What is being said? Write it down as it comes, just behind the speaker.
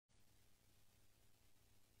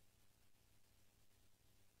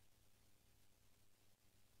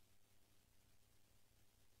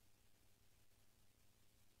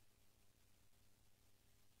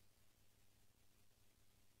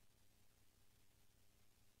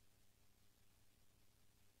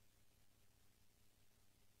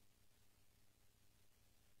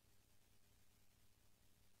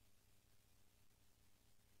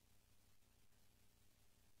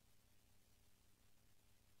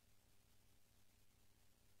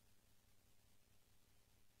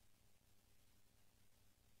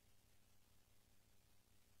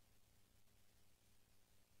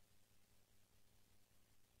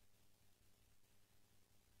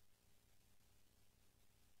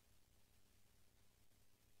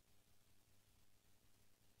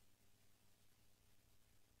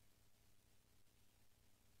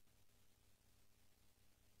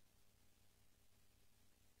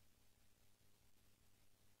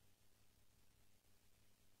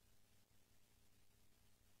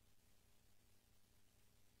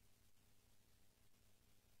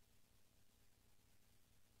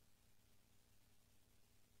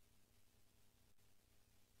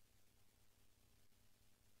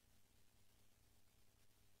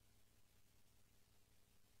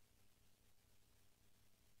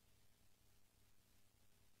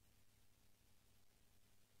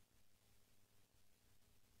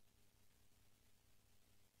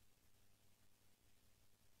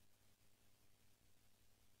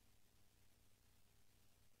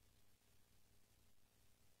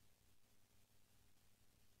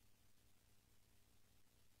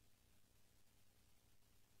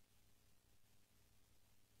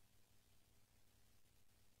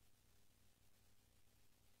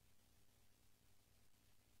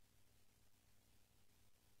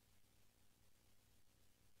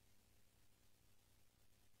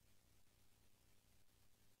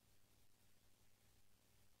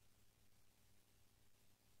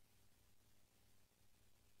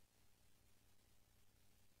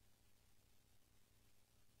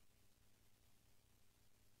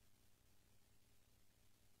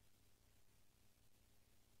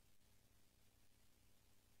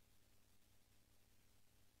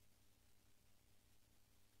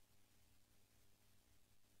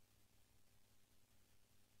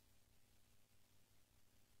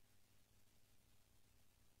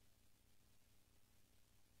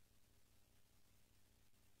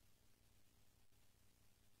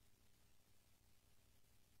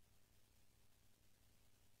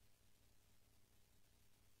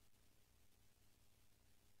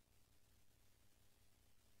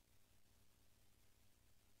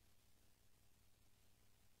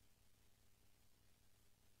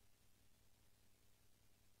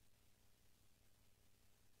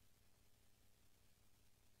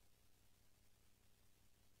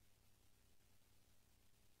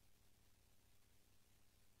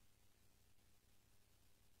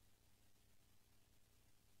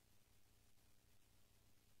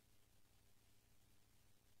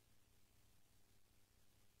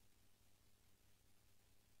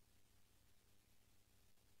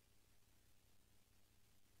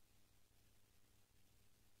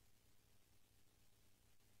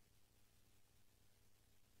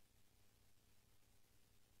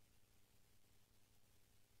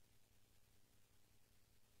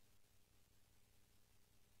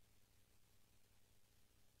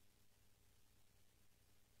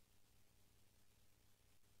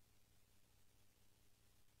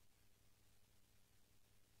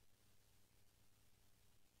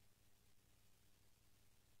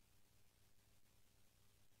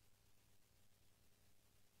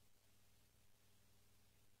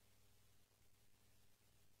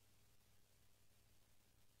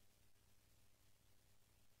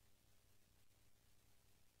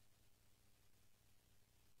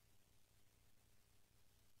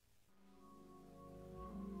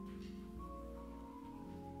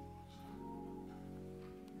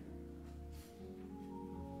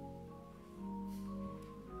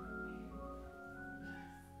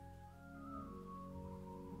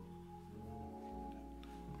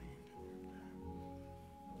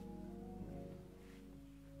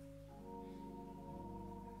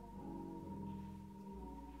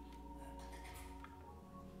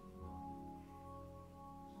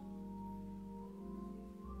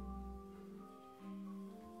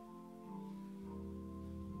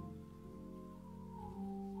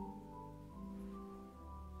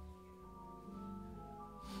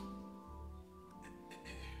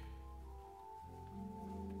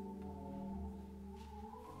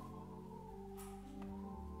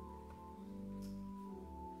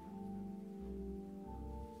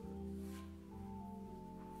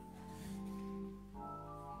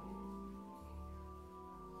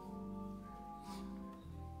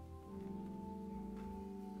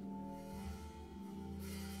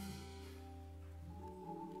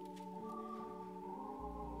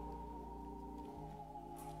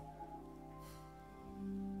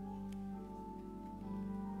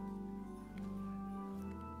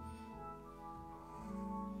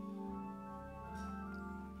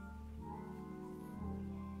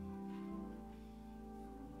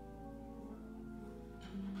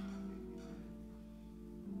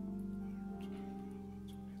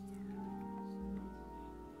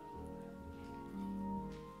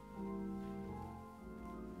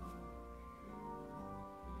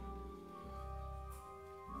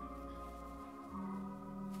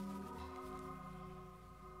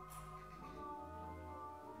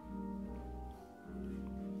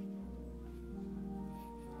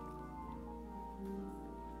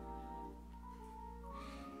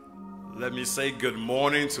Let me say good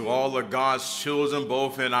morning to all of God's children,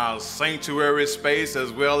 both in our sanctuary space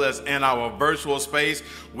as well as in our virtual space.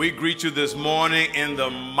 We greet you this morning in the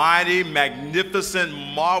mighty, magnificent,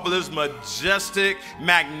 marvelous, majestic,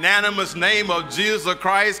 magnanimous name of Jesus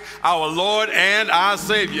Christ, our Lord and our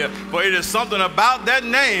Savior. For it is something about that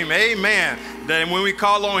name, amen, that when we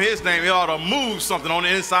call on his name, it ought to move something on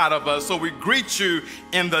the inside of us. So we greet you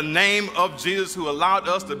in the name of Jesus, who allowed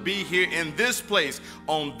us to be here in this place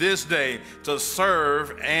on this day to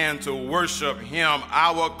serve and to worship him.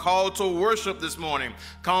 Our call to worship this morning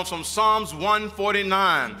comes from Psalms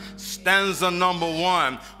 149, stanza number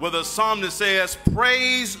 1, where the psalm that says,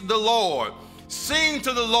 "Praise the Lord. Sing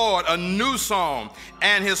to the Lord a new song,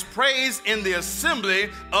 and his praise in the assembly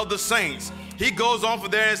of the saints." He goes on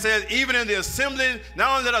from there and says, even in the assembly,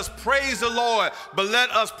 not only let us praise the Lord, but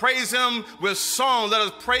let us praise him with song. Let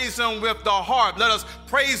us praise him with the harp. Let us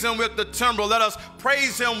praise him with the timbrel. Let us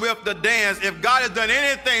praise him with the dance. If God has done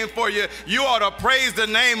anything for you, you ought to praise the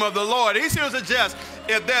name of the Lord. He seems to suggest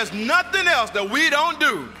if there's nothing else that we don't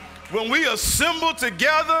do when we assemble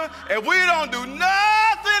together, if we don't do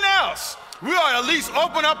nothing else, we ought to at least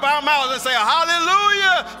open up our mouths and say,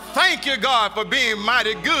 hallelujah, thank you, God, for being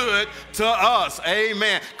mighty good to us.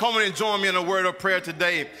 Amen. Come on and join me in a word of prayer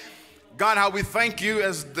today. God, how we thank you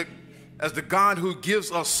as the God who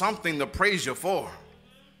gives us something to praise you for.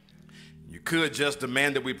 You could just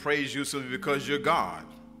demand that we praise you simply because you're God.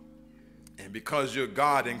 And because you're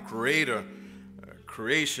God and creator,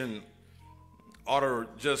 creation ought to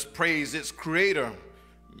just praise its creator,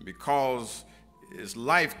 because its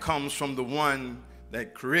life comes from the one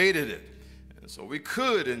that created it. And so we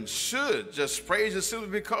could and should just praise you simply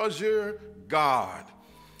because you're God.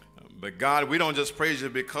 But God, we don't just praise you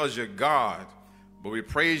because you're God, but we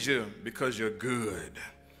praise you because you're good.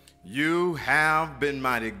 You have been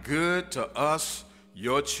mighty good to us,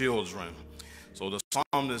 your children. So the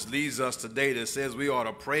psalmist leads us today that says we ought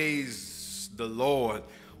to praise the Lord.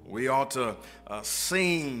 We ought to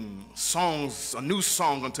sing songs, a new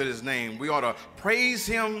song unto his name. We ought to praise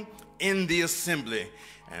him in the assembly.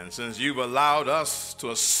 And since you've allowed us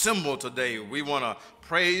to assemble today, we want to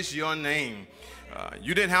praise your name.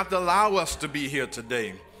 You didn't have to allow us to be here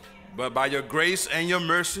today, but by your grace and your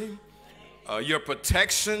mercy, your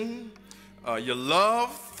protection, your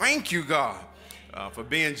love, thank you, God, for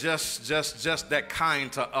being just that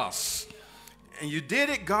kind to us. And you did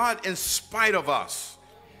it, God, in spite of us.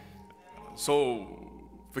 So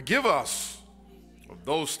forgive us of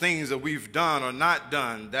those things that we've done or not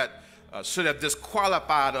done that should have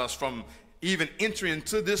disqualified us from even entering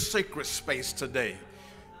into this sacred space today.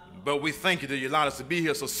 But we thank you that you allowed us to be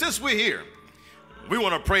here. So since we're here, we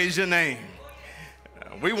want to praise your name.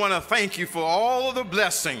 We want to thank you for all of the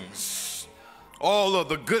blessings, all of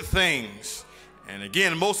the good things. And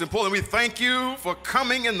again, most importantly, we thank you for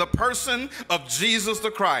coming in the person of Jesus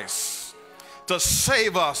the Christ to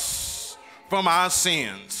save us from our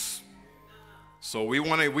sins. So we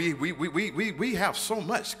have so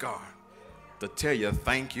much, God, to tell you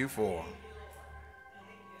thank you for.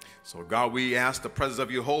 So God, we ask the presence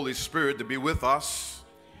of your Holy Spirit to be with us,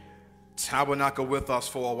 tabernacle with us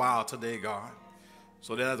for a while today, God,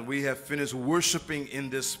 so that as we have finished worshiping in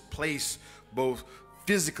this place, both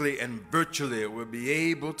physically and virtually, we'll be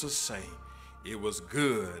able to say it was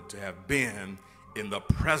good to have been in the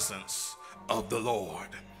presence of the Lord.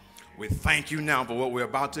 We thank you now for what we're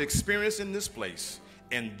about to experience in this place.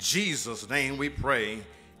 In Jesus' name we pray,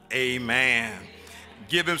 amen.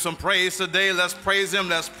 Give him some praise today. Let's praise him,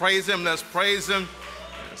 let's praise him, let's praise him.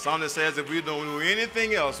 The song that says if we don't do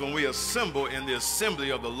anything else, when we assemble in the assembly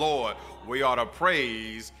of the Lord, we ought to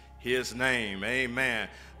praise his name, amen.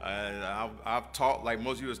 I've taught like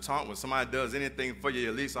most of you have taught, when somebody does anything for you,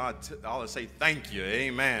 at least I ought to say thank you,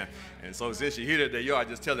 amen. And so since you're here today, you ought to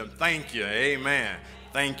just tell them thank you, amen.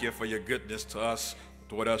 Thank you for your goodness to us,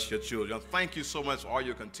 toward us, your children. Thank you so much for all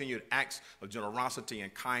your continued acts of generosity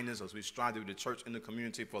and kindness as we strive to be the church in the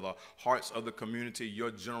community for the hearts of the community.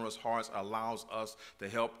 Your generous hearts allows us to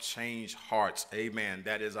help change hearts. Amen.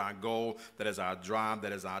 That is our goal. That is our drive.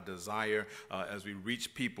 That is our desire as we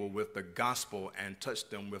reach people with the gospel and touch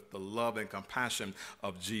them with the love and compassion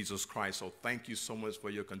of Jesus Christ. So thank you so much for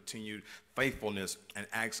your continued faithfulness and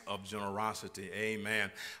acts of generosity. Amen.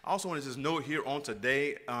 I also want to just note here on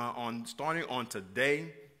today, starting on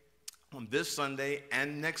today, On this Sunday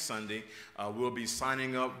and next Sunday, we'll be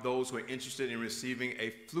signing up those who are interested in receiving a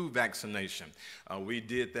flu vaccination. We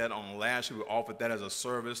did that on last year. We offered that as a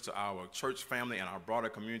service to our church family and our broader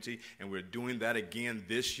community, and we're doing that again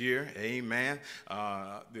this year. Amen.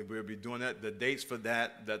 We'll be doing that. The dates for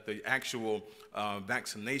that the actual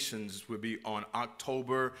vaccinations will be on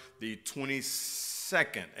October the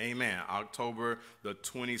 22nd. Amen. October the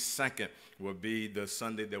 22nd will be the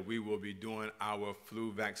Sunday that we will be doing our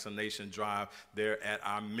flu vaccination drive there at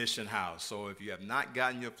our mission house. So if you have not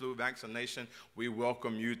gotten your flu vaccination, we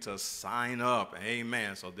welcome you to sign up.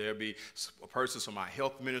 Amen. So there'll be persons from our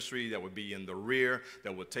health ministry that will be in the rear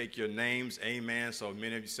that will take your names. Amen. So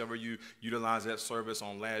several of you utilized that service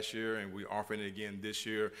on last year, and we're offering it again this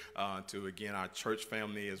year to, again, our church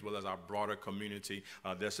family as well as our broader community.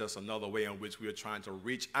 That's just another way in which we are trying to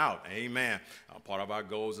reach out. Amen. Part of our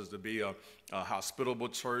goals is to be a hospitable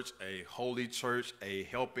church, a holy church, a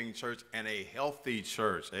helping church, and a healthy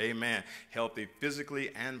church. Amen. Healthy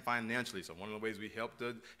physically and financially. So one of the ways we help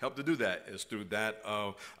to do that is through that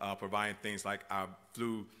of providing things like our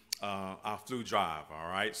flu drive. All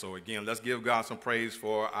right. So again, let's give God some praise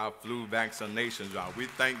for our flu vaccination drive. We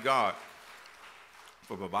thank God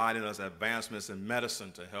for providing us advancements in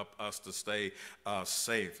medicine to help us to stay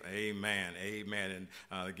safe. Amen. Amen.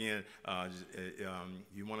 And again,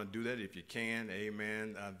 you want to do that if you can.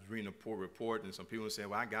 Amen. I was reading a poor report, and some people say,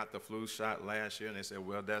 "Well, I got the flu shot last year," and they said,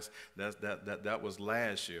 "Well, that was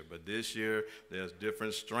last year, but this year there's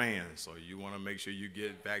different strands, so you want to make sure you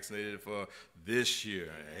get vaccinated for this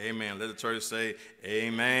year." Amen. Let the church say,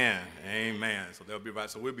 "Amen." Amen. So they'll be right.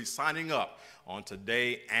 So we'll be signing up on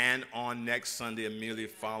today and on next Sunday immediately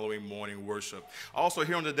following morning worship. Also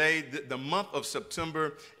here on today, the month of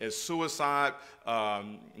September is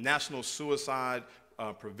National Suicide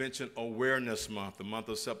Prevention Awareness Month. The month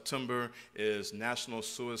of September is National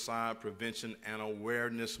Suicide Prevention and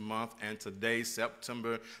Awareness Month, and today,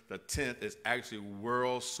 September the 10th, is actually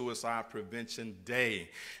World Suicide Prevention Day.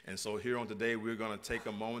 And so here on today, we're going to take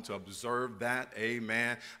a moment to observe that,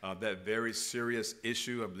 amen, that very serious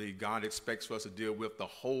issue. I believe God expects for us to deal with the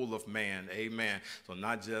whole of man, amen. So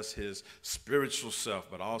not just his spiritual self,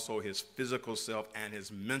 but also his physical self and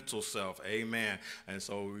his mental self, amen. And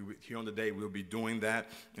so here on today, we'll be doing that.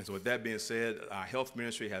 And so with that being said, our health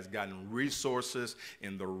ministry has gotten resources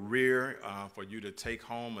in the rear for you to take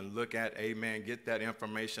home and look at. Amen. Get that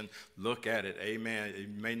information. Look at it. Amen. It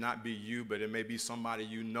may not be you, but it may be somebody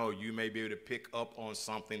you know. You may be able to pick up on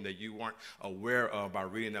something that you weren't aware of by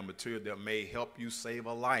reading that material that may help you save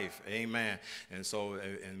a life. Amen. And so,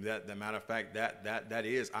 and that, the matter of fact, that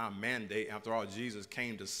is our mandate. After all, Jesus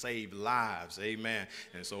came to save lives. Amen.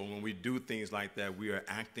 And so when we do things like that, we are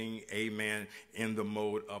acting, amen, in the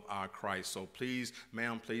mode of our Christ. So please,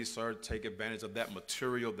 ma'am, please, sir, take advantage of that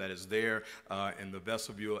material that is there in the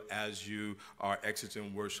vestibule as you are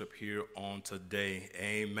exiting worship here on today.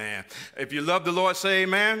 Amen. If you love the Lord, say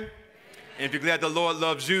amen. Amen. And if you're glad the Lord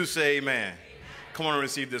loves you, say amen. Amen. Come on and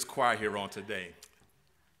receive this choir here on today.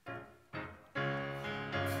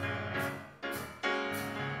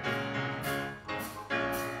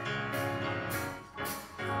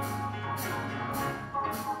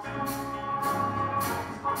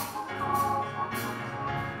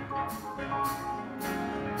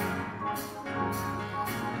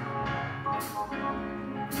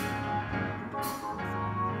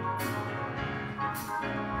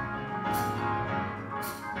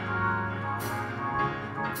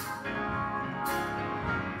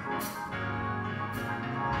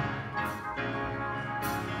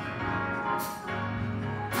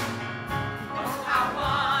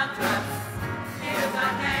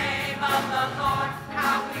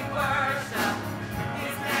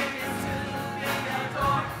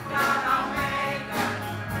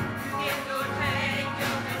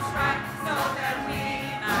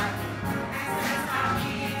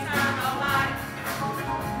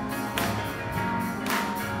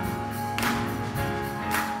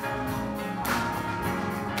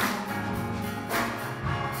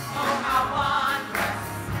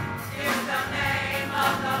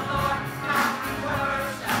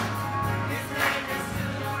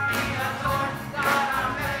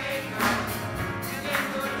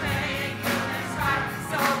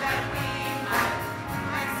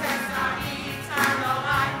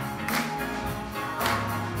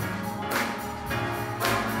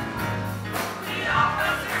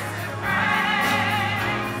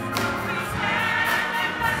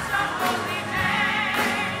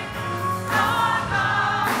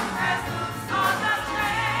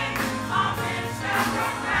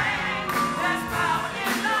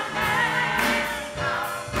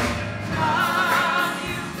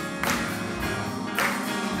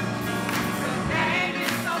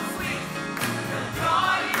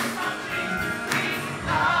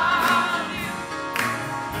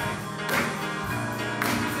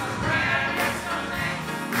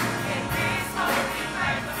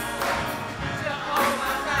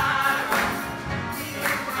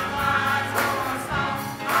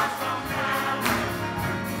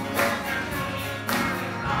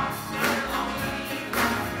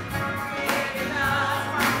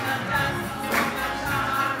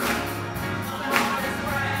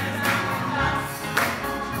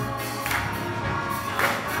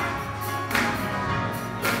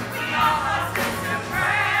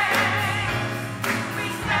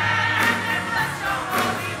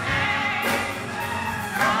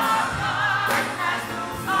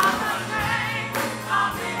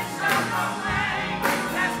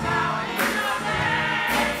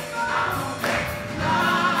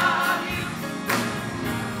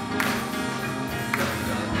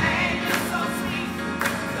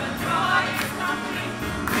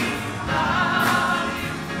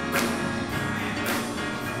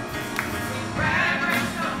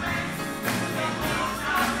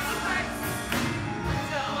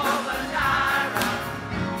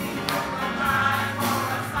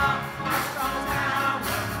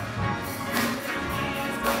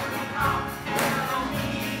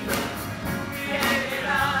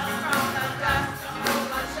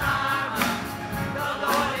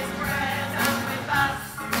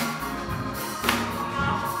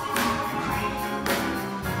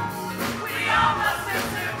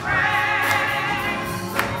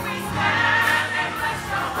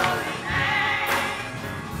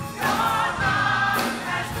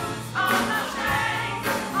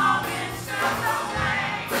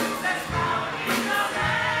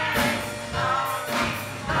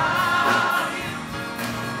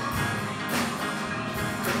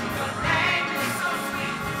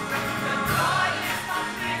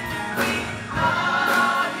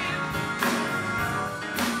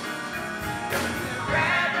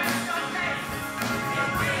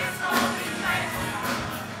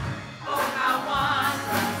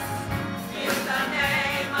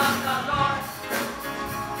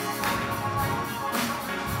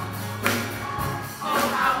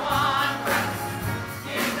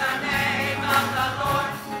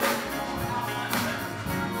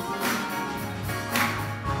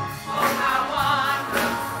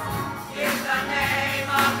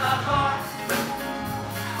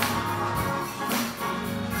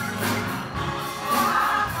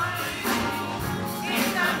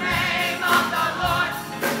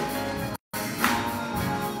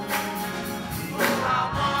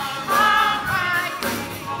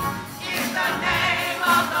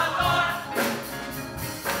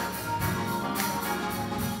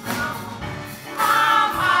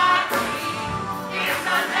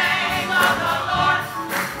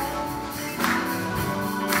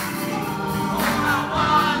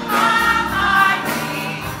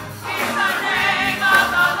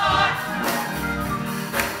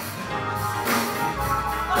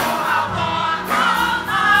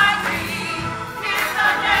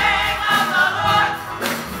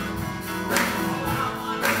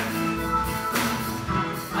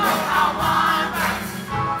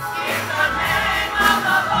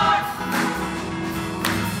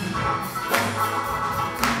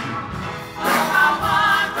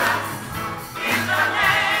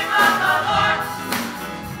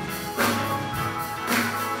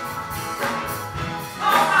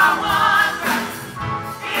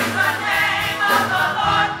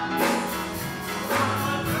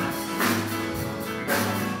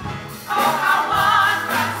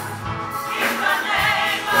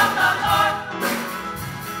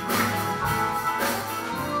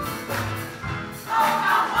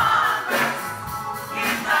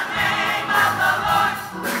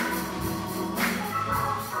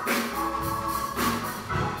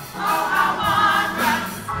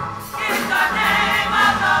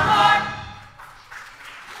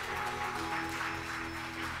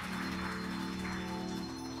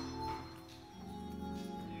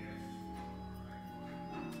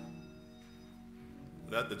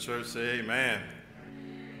 Let the church say amen.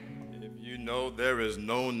 If you know there is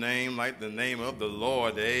no name like the name of the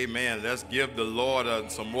Lord, amen. Let's give the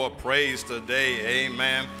Lord some more praise today,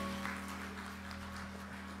 amen.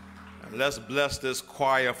 And let's bless this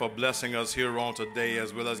choir for blessing us here on today,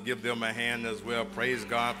 as well as give them a hand as well. Praise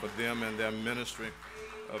God for them and their ministry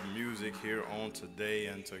of music here on today.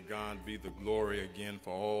 And to God be the glory again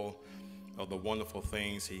for all of the wonderful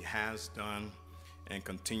things he has done and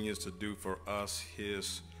continues to do for us,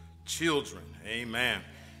 his children. Amen.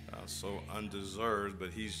 So undeserved,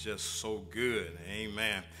 but he's just so good.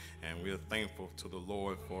 Amen. And we're thankful to the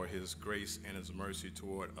Lord for his grace and his mercy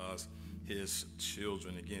toward us, his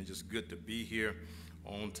children. Again, just good to be here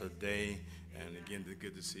on today. And again, it's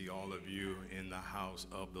good to see all of you in the house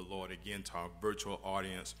of the Lord. Again, to our virtual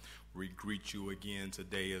audience, we greet you again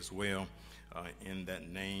today as well in that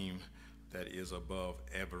name that is above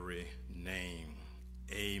every name.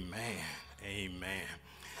 Amen. Amen.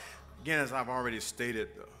 Again, as I've already stated,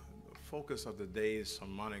 the focus of today's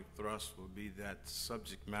sermonic thrust will be that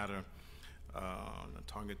subject matter,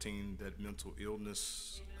 targeting that mental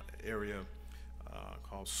illness area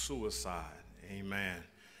called suicide. Amen.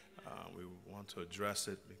 We want to address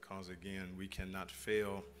it because, again, we cannot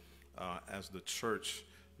fail as the church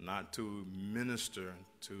not to minister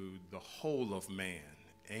to the whole of man.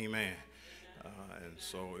 Amen. And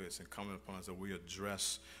so it's incumbent upon us that we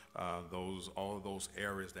address all of those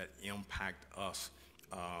areas that impact us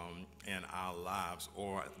in our lives,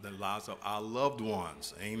 or the lives of our loved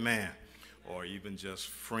ones. Amen. Or even just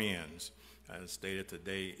friends. As stated,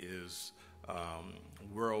 today is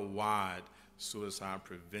Worldwide Suicide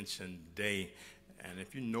Prevention Day. And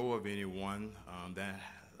if you know of anyone that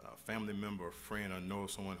family member or friend, or know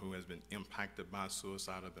of someone who has been impacted by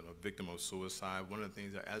suicide or been a victim of suicide, one of the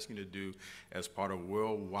things they're asking you to do as part of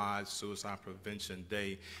Worldwide Suicide Prevention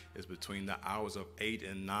Day is between the hours of 8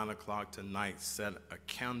 and 9 o'clock tonight, set a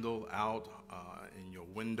candle out in your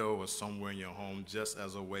window or somewhere in your home, just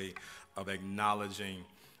as a way of acknowledging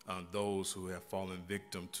those who have fallen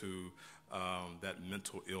victim to that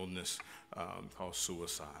mental illness called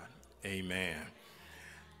suicide. Amen.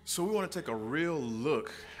 So we want to take a real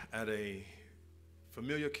look at a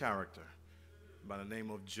familiar character by the name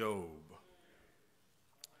of Job.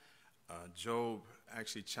 Job,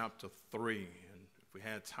 actually chapter 3, and if we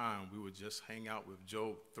had time, we would just hang out with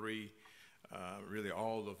Job 3, really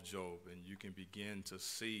all of Job, and you can begin to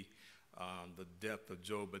see the depth of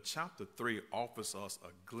Job. But chapter 3 offers us a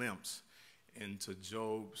glimpse into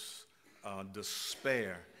Job's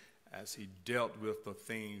despair as he dealt with the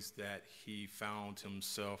things that he found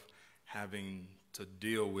himself having to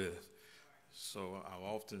deal with. So I've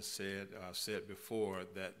often said, I've said before,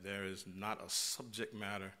 that there is not a subject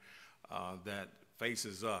matter that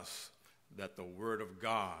faces us that the Word of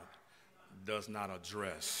God does not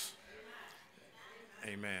address.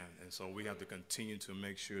 Amen. And so we have to continue to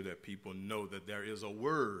make sure that people know that there is a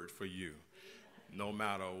word for you. No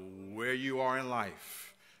matter where you are in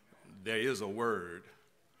life, there is a word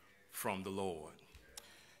from the Lord.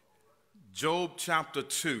 Job chapter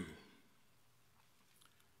 2.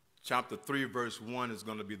 Chapter 3 verse 1 is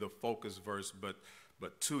going to be the focus verse, but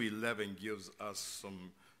 2:11 gives us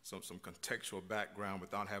some contextual background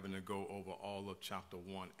without having to go over all of chapter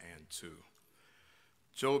 1 and 2.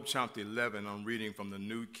 Job chapter 11, I'm reading from the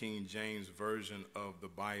New King James Version of the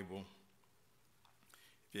Bible.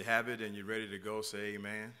 If you have it and you're ready to go, say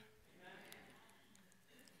amen.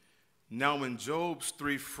 Now when Job's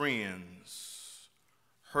 3 friends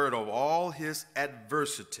heard of all his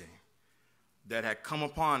adversity that had come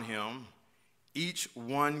upon him, each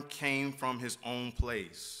one came from his own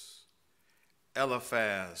place.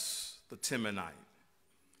 Eliphaz the Temanite,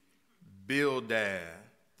 Bildad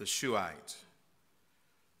the Shuhite,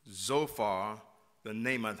 Zophar the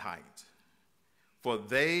Naamathite, for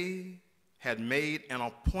they had made an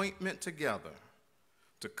appointment together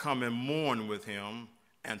to come and mourn with him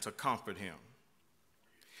and to comfort him.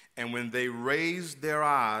 And when they raised their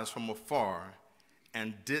eyes from afar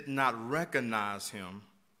and did not recognize him,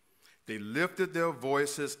 they lifted their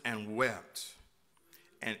voices and wept.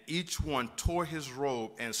 And each one tore his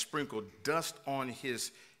robe and sprinkled dust on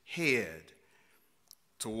his head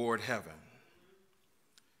toward heaven.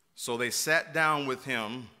 So they sat down with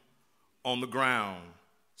him on the ground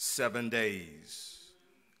 7 days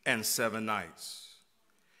and 7 nights.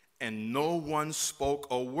 And no one spoke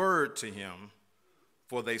a word to him,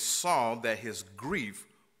 for they saw that his grief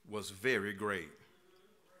was very great.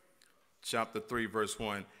 Chapter 3, verse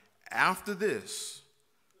 1. After this,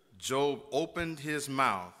 Job opened his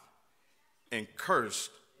mouth and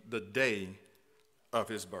cursed the day of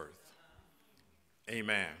his birth.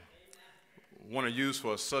 Amen. want to use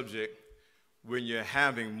for a subject when you're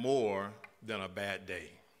having more than a bad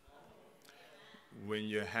day. When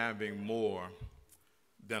you're having more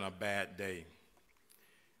than a bad day.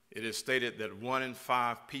 It is stated that 1 in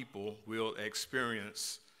 5 people will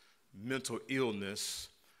experience mental illness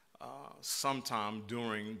sometime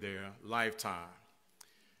during their lifetime.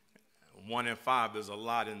 1 in 5 is a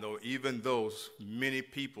lot, and even though many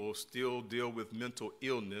people still deal with mental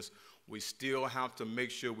illness, we still have to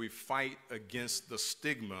make sure we fight against the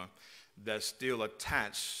stigma that's still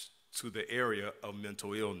attached to the area of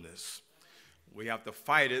mental illness. We have to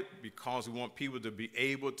fight it because we want people to be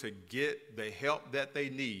able to get the help that they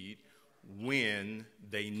need when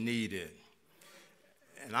they need it.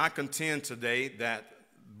 And I contend today that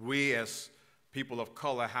we as people of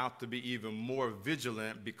color have to be even more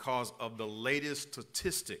vigilant because of the latest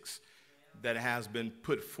statistics that has been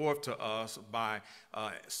put forth to us by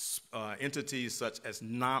entities such as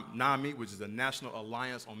NAMI, which is the National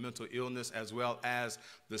Alliance on Mental Illness, as well as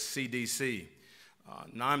the CDC.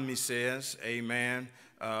 NAMI says, amen,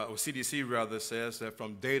 or CDC rather says that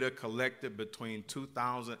from data collected between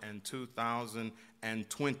 2000 and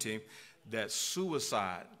 2020, that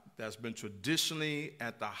suicide that's been traditionally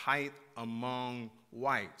at the height among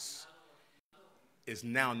whites is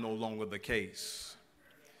now no longer the case.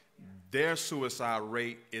 Their suicide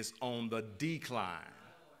rate is on the decline,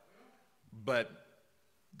 but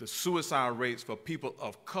the suicide rates for people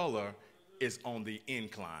of color is on the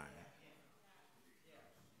incline.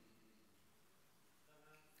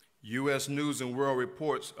 U.S. News and World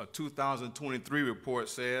Report's a 2023 report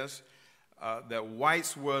says that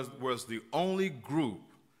whites was the only group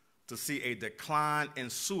to see a decline in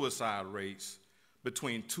suicide rates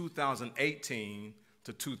between 2018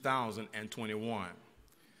 to 2021.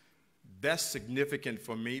 That's significant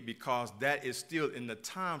for me because that is still in the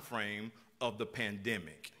time frame of the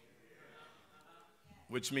pandemic,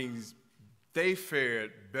 which means they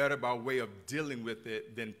fared better by way of dealing with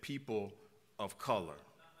it than people of color.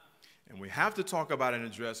 And we have to talk about it and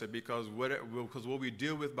address it because what we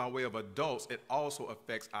deal with by way of adults, it also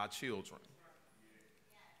affects our children.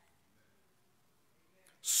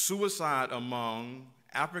 Suicide among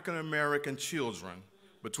African American children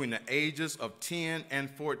between the ages of 10 and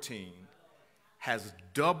 14 has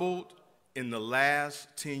doubled in the last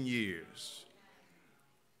 10 years.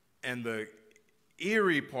 And the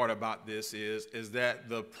eerie part about this is that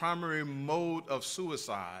the primary mode of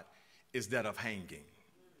suicide is that of hanging.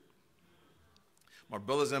 My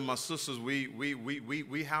brothers and my sisters,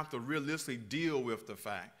 we have to realistically deal with the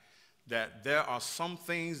fact that there are some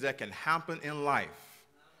things that can happen in life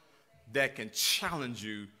that can challenge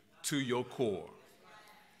you to your core.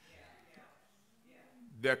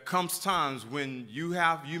 There comes times when you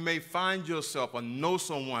may find yourself or know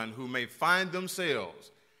someone who may find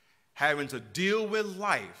themselves having to deal with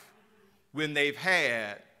life when they've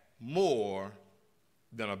had more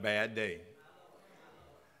than a bad day.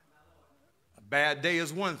 A bad day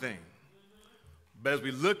is one thing, but as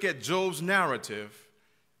we look at Job's narrative,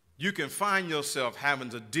 you can find yourself having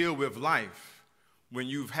to deal with life when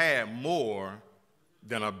you've had more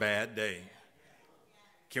than a bad day.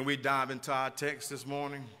 Can we dive into our text this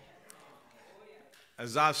morning?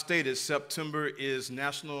 As I stated, September is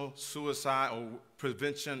National Suicide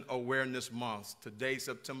Prevention Awareness Month. Today,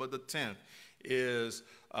 September the 10th, is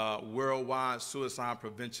Worldwide Suicide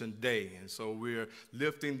Prevention Day. And so we're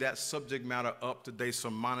lifting that subject matter up today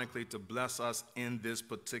sermonically to bless us in this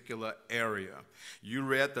particular area. You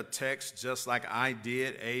read the text just like I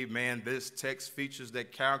did. Amen. This text features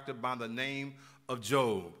that character by the name of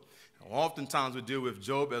Job. Oftentimes we deal with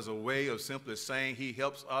Job as a way of simply saying he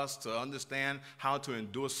helps us to understand how to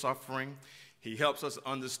endure suffering. He helps us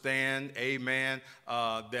understand, amen,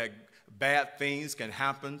 that bad things can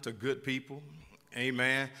happen to good people.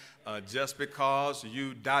 Amen. Just because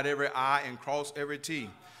you dot every I and cross every T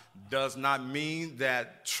does not mean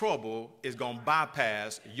that trouble is going to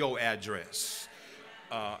bypass your address.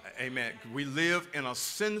 Amen. We live in a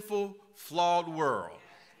sinful, flawed world.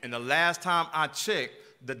 And the last time I checked,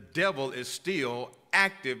 the devil is still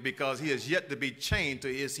active because he is yet to be chained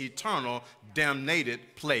to his eternal damnated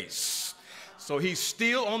place. So he's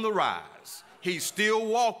still on the rise. He's still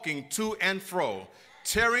walking to and fro,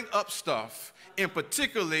 tearing up stuff, and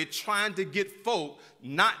particularly trying to get folk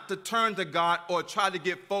not to turn to God or try to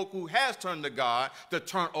get folk who has turned to God to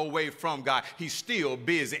turn away from God. He's still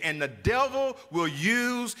busy. And the devil will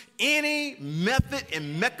use any method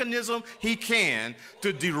and mechanism he can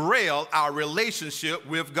to derail our relationship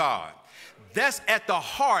with God. That's at the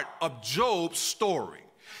heart of Job's story.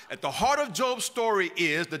 At the heart of Job's story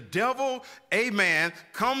is the devil, amen,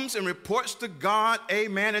 comes and reports to God,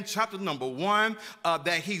 amen, in chapter number 1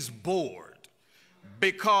 that he's bored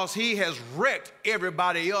because he has wrecked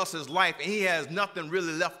everybody else's life and he has nothing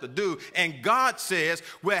really left to do. And God says,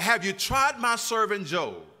 well, have you tried my servant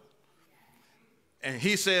Job? And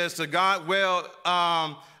he says to God, well,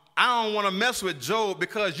 I don't want to mess with Job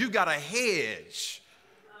because you got a hedge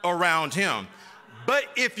around him. But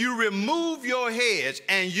if you remove your hedge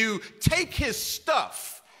and you take his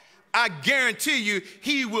stuff, I guarantee you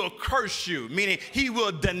he will curse you, meaning he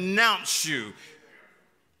will denounce you.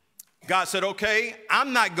 God said, okay,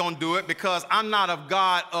 I'm not going to do it because I'm not a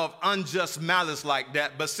God of unjust malice like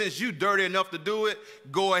that. But since you dirty enough to do it,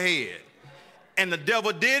 go ahead. And the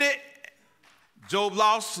devil did it. Job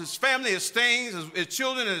lost his family, his things, his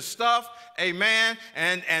children, and his stuff. Amen.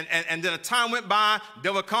 And then a time went by. The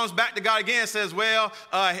devil comes back to God again and says, well,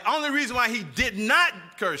 only reason why he did not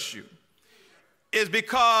curse you is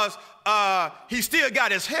because he still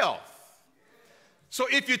got his health. So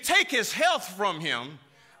if you take his health from him,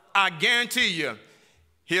 I guarantee you,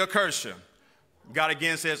 he'll curse you. God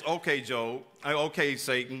again says, okay, Job, okay,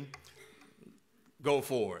 Satan, go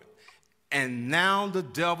for it. And now the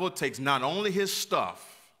devil takes not only his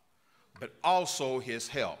stuff, but also his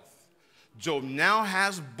health. Job now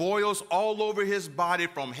has boils all over his body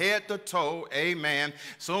from head to toe, amen,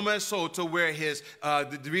 so much so to where his,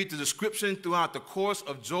 read the description throughout the course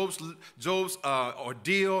of Job's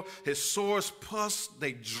ordeal, his sores pus,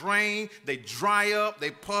 they drain, they dry up,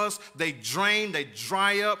 they pus, they drain, they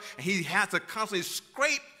dry up, and he has to constantly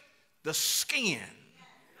scrape the skin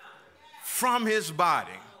from his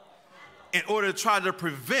body in order to try to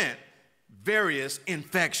prevent various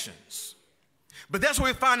infections. But that's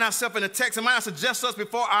where we find ourselves in the text. And might I suggest us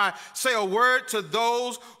before I say a word to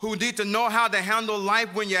those who need to know how to handle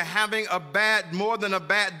life when you're having more than a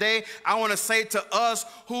bad day. I want to say to us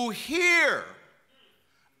who hear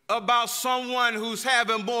about someone who's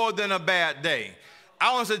having more than a bad day,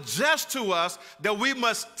 I want to suggest to us that we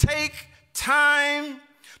must take time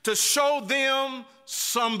to show them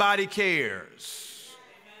somebody cares.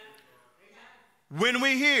 When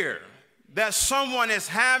we hear that someone is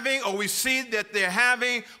having, or we see that they're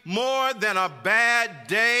having more than a bad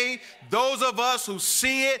day, those of us who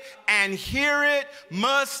see it and hear it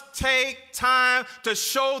must take time to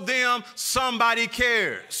show them somebody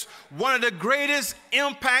cares. One of the greatest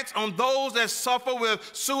impacts on those that suffer with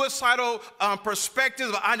suicidal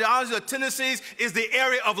perspectives, or ideologies, or tendencies is the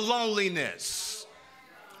area of loneliness.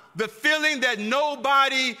 The feeling that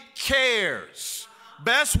nobody cares.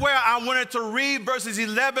 That's where I wanted to read verses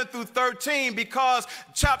 11 through 13, because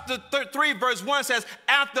chapter 3, verse 1 says,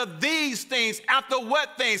 after these things, after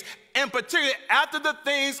what things? And particularly after the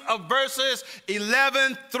things of verses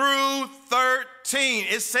 11 through 13.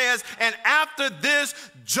 It says, and after this,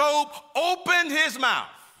 Job opened his mouth.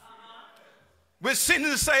 Which seems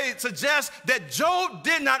to suggest that Job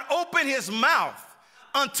did not open his mouth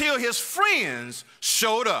until his friends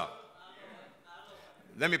showed up.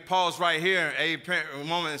 Let me pause right here a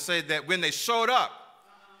moment and say that when they showed up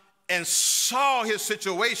and saw his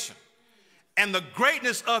situation and the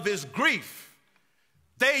greatness of his grief,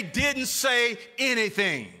 they didn't say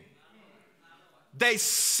anything. They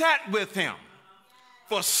sat with him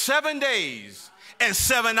for 7 days and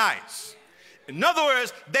 7 nights. In other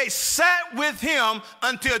words, they sat with him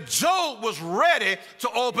until Job was ready to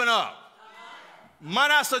open up.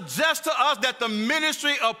 Might I suggest to us that the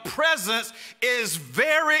ministry of presence is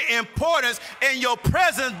very important, and your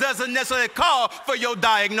presence doesn't necessarily call for your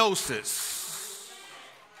diagnosis.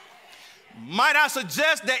 Might I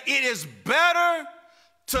suggest that it is better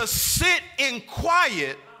to sit in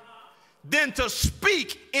quiet than to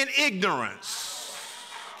speak in ignorance.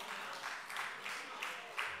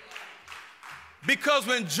 Because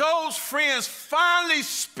when Job's friends finally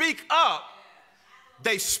speak up,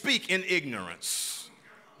 they speak in ignorance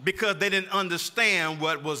because they didn't understand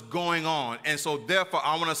what was going on. And so therefore,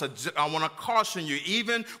 I want to caution you,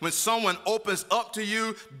 even when someone opens up to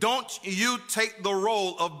you, don't you take the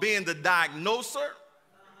role of being the diagnoser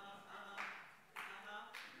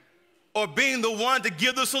or being the one to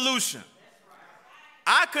give the solution.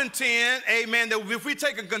 I contend, amen, that if we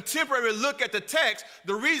take a contemporary look at the text,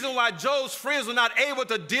 the reason why Job's friends were not able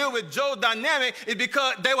to deal with Job's dynamic is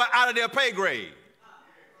because they were out of their pay grade.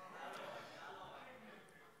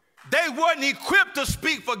 They weren't equipped to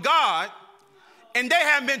speak for God, and they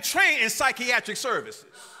haven't been trained in psychiatric services.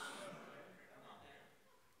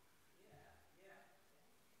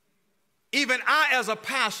 Even I, as a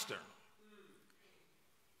pastor,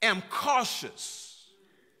 am cautious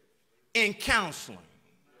in counseling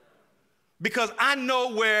because I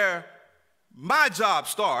know where my job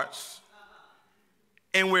starts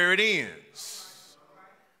and where it ends.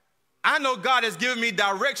 I know God has given me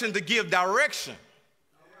direction to give direction,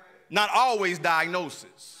 not always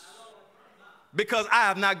diagnosis, because I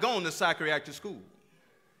have not gone to psychiatric school.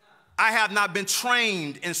 I have not been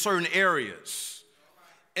trained in certain areas.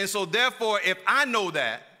 And so therefore, if I know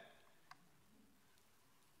that,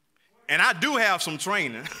 and I do have some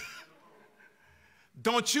training,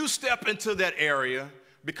 don't you step into that area,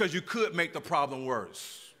 because you could make the problem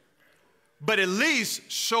worse. But at least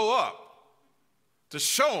show up to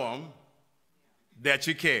show them that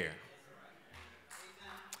you care.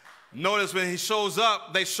 Notice when he shows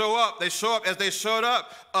up, they show up as they showed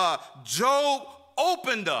up. Job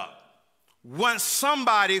opened up once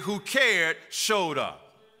somebody who cared showed up.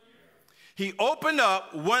 He opened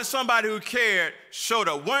up once somebody who cared showed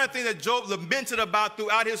up. One of the things that Job lamented about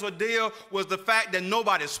throughout his ordeal was the fact that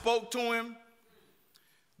nobody spoke to him.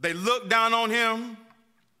 They looked down on him.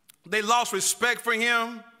 They lost respect for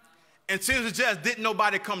him. And seems just didn't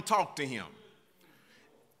nobody come talk to him.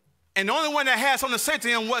 And the only one that had something to say to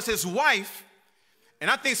him was his wife. And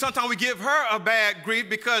I think sometimes we give her a bad grief,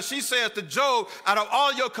 because she says to Job, out of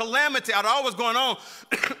all your calamity, out of all what's going on,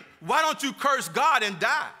 why don't you curse God and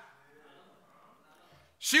die?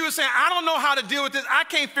 She was saying, I don't know how to deal with this. I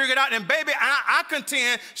can't figure it out. And baby, I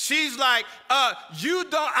contend, she's like, you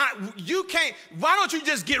can't, why don't you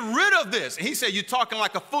just get rid of this? And he said, you're talking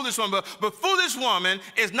like a foolish woman. But foolish woman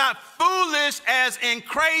is not foolish as in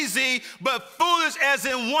crazy, but foolish as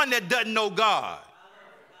in one that doesn't know God.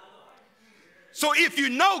 So if you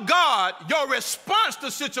know God, your response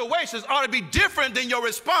to situations ought to be different than your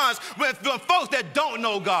response with folks that don't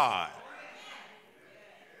know God.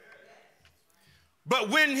 But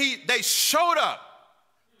when they showed up,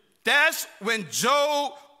 that's when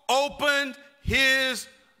Job opened his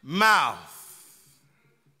mouth.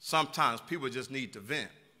 Sometimes people just need to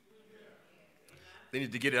vent. They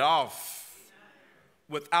need to get it off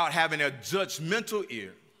without having a judgmental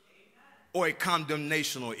ear or a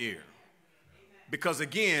condemnational ear. Because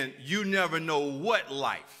again, you never know what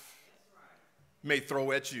life may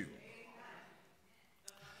throw at you.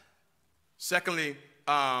 Secondly,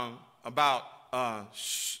 about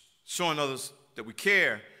showing others that we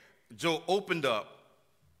care, Job opened up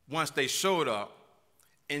once they showed up,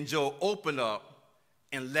 and Job opened up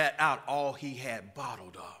and let out all he had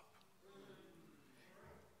bottled up.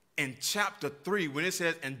 In chapter 3, when it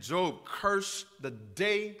says, and Job cursed the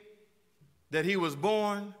day that he was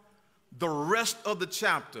born, the rest of the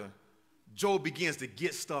chapter, Job begins to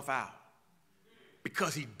get stuff out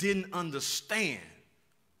because he didn't understand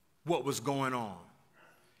what was going on.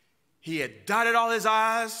 He had dotted all his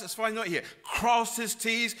I's, as far as I know, he had crossed his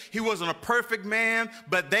T's. He wasn't a perfect man,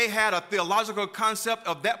 but they had a theological concept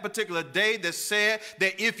of that particular day that said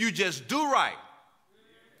that if you just do right,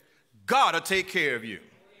 God will take care of you.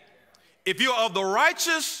 If you're of the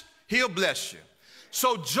righteous, he'll bless you.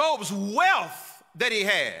 So Job's wealth that he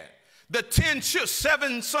had, the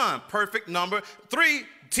 7 sons, perfect number, 3,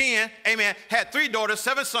 10, amen, had 3 daughters,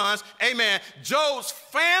 7 sons, amen. Job's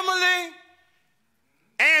family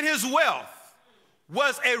and his wealth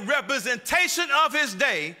was a representation of his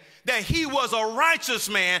day, that he was a righteous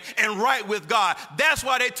man and right with God. That's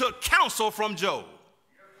why they took counsel from Job.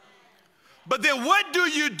 But then what do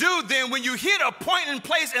you do then when you hit a point in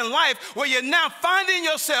place in life where you're now finding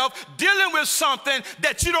yourself dealing with something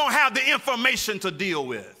that you don't have the information to deal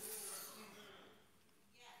with?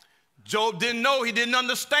 Job didn't know, he didn't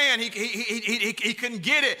understand, he couldn't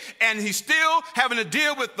get it, and he's still having to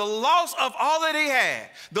deal with the loss of all that he had,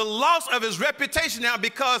 the loss of his reputation now,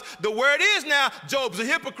 because the word is now, Job's a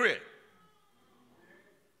hypocrite.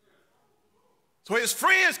 So his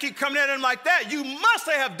friends keep coming at him like that. You must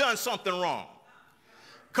have done something wrong,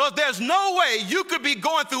 because there's no way you could be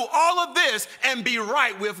going through all of this and be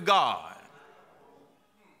right with God.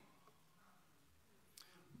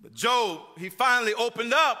 Job, he finally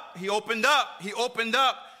opened up, and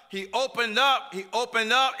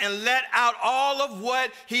let out all of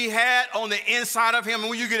what he had on the inside of him. And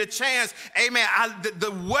when you get a chance, amen,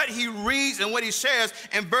 what he reads and what he shares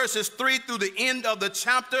in verses 3 through the end of the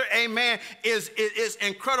chapter, amen, is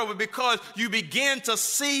incredible, because you begin to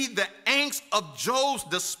see the angst of Job's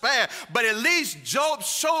despair. But at least Job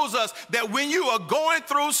shows us that when you are going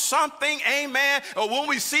through something, amen, or when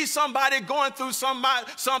we see somebody going through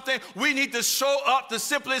something, we need to show up to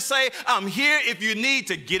simply say, I'm here if you need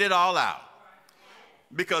to get it all out.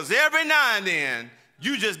 Because every now and then,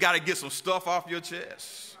 you just got to get some stuff off your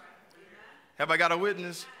chest. Have I got a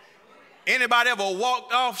witness? Anybody ever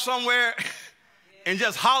walked off somewhere and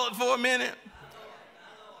just hollered for a minute?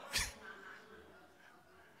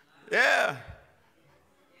 Yeah.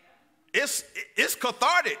 It's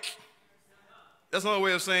cathartic. That's another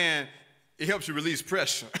way of saying it helps you release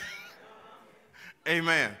pressure.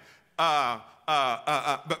 Amen. But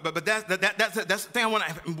that's the thing I want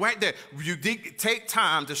to, right there. You take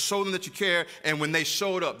time to show them that you care, and when they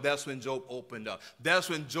showed up, that's when Job opened up. That's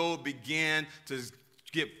when Job began to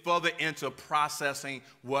get further into processing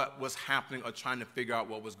what was happening or trying to figure out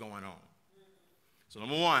what was going on. So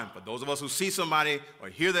number one, for those of us who see somebody or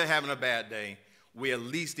hear they're having a bad day, we at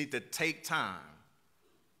least need to take time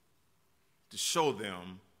to show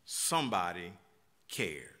them somebody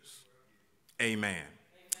cares. Amen.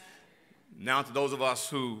 Now to those of us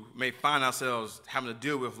who may find ourselves having to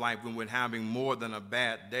deal with life when we're having more than a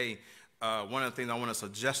bad day, one of the things I want to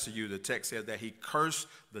suggest to you, the text says that he cursed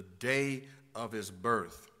the day of his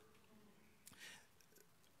birth.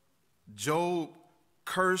 Job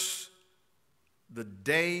cursed the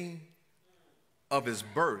day of his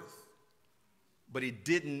birth, but he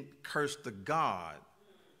didn't curse the God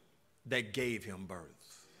that gave him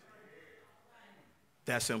birth.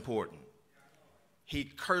 That's important. He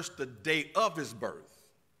cursed the day of his birth,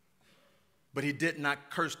 but he did not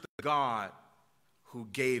curse the God who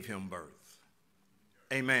gave him birth.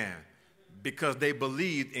 Amen. Because they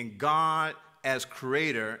believed in God as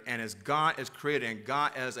creator, and as God as creator and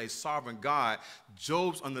God as a sovereign God.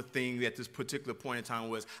 Job's on the thing at this particular point in time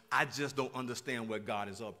was, I just don't understand what God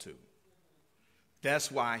is up to.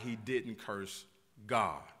 That's why he didn't curse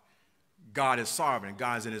God. God is sovereign.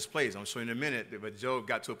 God is in his place. I'm showing you in a minute. But Job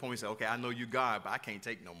got to a point where he said, okay, I know you God, but I can't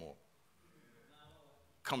take no more.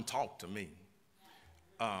 Come talk to me.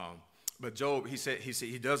 But Job, he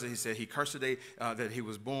does it. He said he cursed the day that he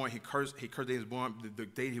was born. He cursed the day he was born, the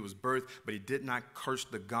day he was birthed, but he did not curse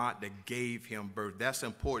the God that gave him birth. That's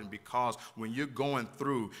important because when you're going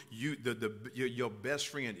through, your best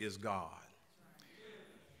friend is God.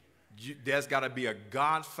 There's got to be a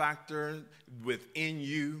God factor within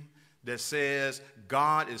you that says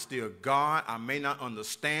God is still God. I may not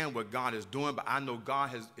understand what God is doing, but I know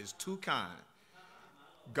God is too kind.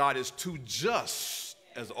 God is too just,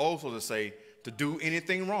 as also to say, to do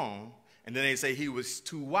anything wrong. And then they say he was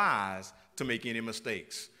too wise to make any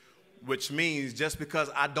mistakes, which means just because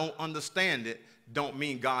I don't understand it, don't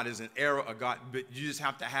mean God is in error or God, but you just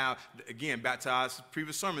have to have, again, back to our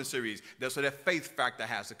previous sermon series, that's where that faith factor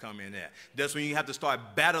has to come in there. That's when you have to start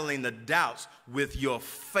battling the doubts with your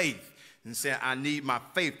faith and say, I need my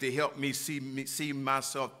faith to help me see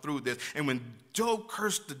myself through this. And when Job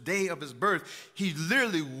cursed the day of his birth, he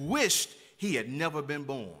literally wished he had never been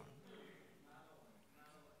born.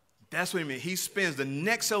 That's what he means. He spends the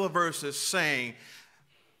next several verses saying,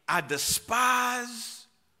 I despise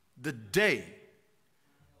the day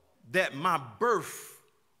that my birth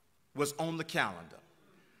was on the calendar.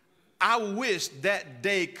 I wish that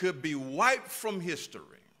day could be wiped from history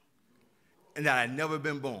and that I had never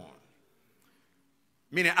been born.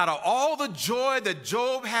 Meaning, out of all the joy that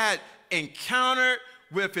Job had encountered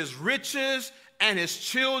with his riches and his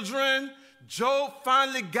children, Job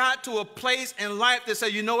finally got to a place in life that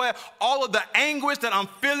said, you know what? All of the anguish that I'm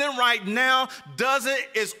feeling right now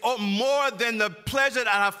is more than the pleasure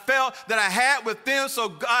that I felt that I had with them. So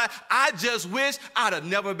God, I just wish I'd have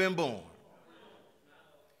never been born.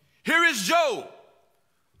 Here is Job,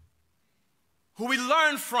 who we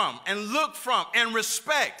learn from and look from and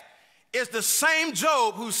respect. It's the same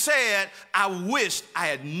Job who said, I wished I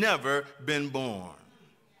had never been born.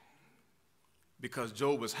 Because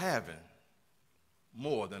Job was having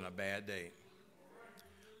more than a bad day.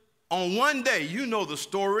 On one day, you know the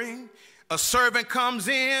story, a servant comes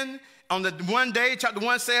in. On the one day, chapter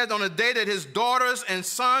 1 says, on the day that his daughters and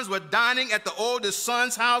sons were dining at the oldest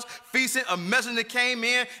son's house, feasting, a messenger came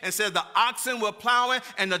in and said the oxen were plowing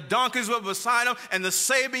and the donkeys were beside them, and the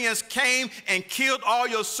Sabeans came and killed all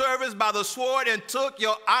your servants by the sword and took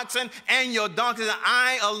your oxen and your donkeys, and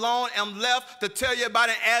I alone am left to tell you about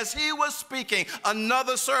it. As he was speaking,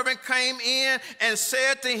 another servant came in and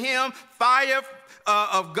said to him, fire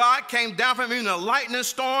of God came down from him in a lightning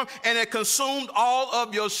storm, and it consumed all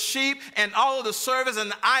of your sheep and all of the servants,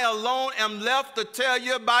 and I alone am left to tell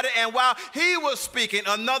you about it. And while he was speaking,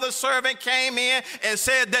 another servant came in and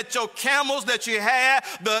said that your camels that you had,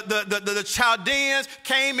 the Chaldeans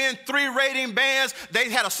came in 3 raiding bands. They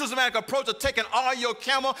had a systematic approach of taking all your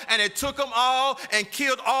camel, and they took them all and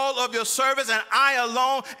killed all of your servants, and I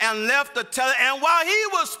alone am left to tell it. And while he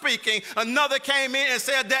was speaking, another came in and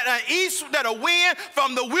said that a wind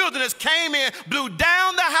from the wilderness came in, blew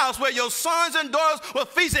down the house where your sons and daughters were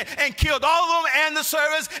feasting, and killed all of them and the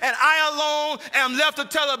servants, and I alone am left to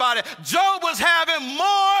tell about it. Job was having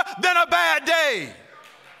more than a bad day.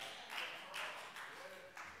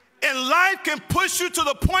 And life can push you to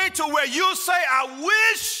the point to where you'll say,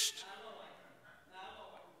 I wished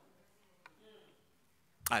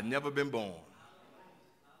I'd never been born.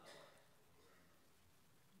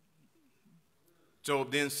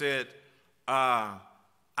 Job then said, I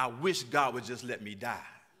wish God would just let me die.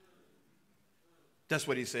 That's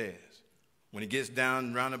what he says. When he gets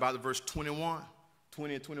down around about the verse 20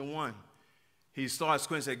 and 21, he starts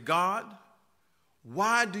going and said, God,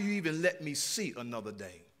 why do you even let me see another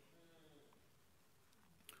day?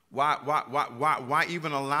 Why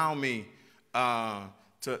even allow me to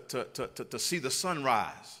see the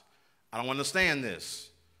sunrise? I don't understand this.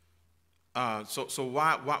 So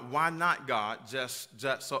why not, God?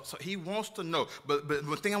 So he wants to know. But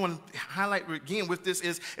the thing I want to highlight again with this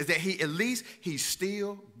is that he's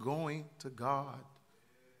still going to God.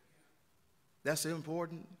 That's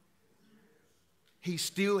important. He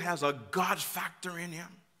still has a God factor in him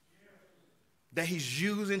that he's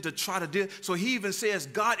using to try to do. So he even says,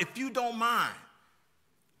 God, if you don't mind,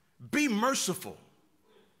 be merciful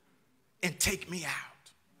and take me out.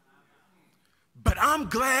 But I'm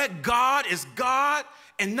glad God is God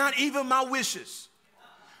and not even my wishes.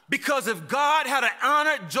 Because if God had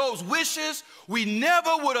honored Job's wishes, we never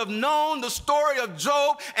would have known the story of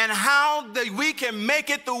Job and how we can make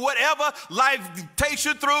it through whatever life takes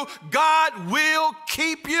you through. God will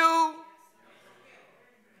keep you.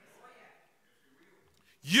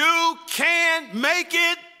 You can make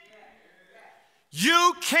it.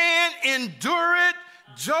 You can endure it.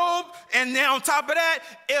 Job, and then on top of that,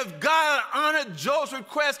 if God honored Job's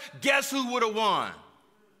request, guess who would have won?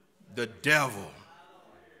 The devil.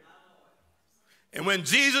 And when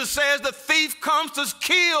Jesus says the thief comes to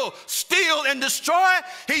kill, steal, and destroy,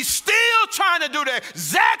 he's still trying to do the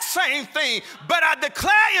exact same thing. But I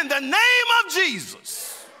declare in the name of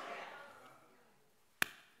Jesus,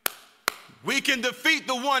 we can defeat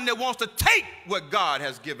the one that wants to take what God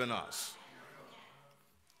has given us.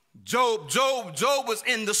 Job was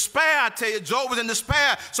in despair. I tell you, Job was in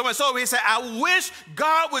despair. So he said, I wish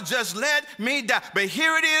God would just let me die. But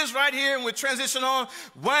here it is right here, and we transition on.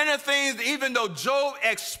 One of the things, even though Job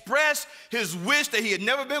expressed his wish that he had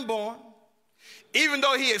never been born, even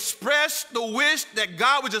though he expressed the wish that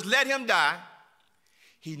God would just let him die,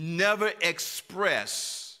 he never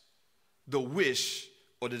expressed the wish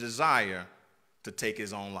or the desire to take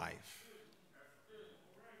his own life.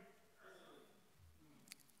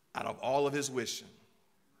 Out of all of his wishing,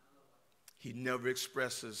 he never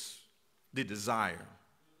expresses the desire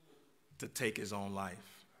to take his own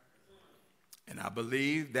life. And I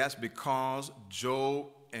believe that's because Job,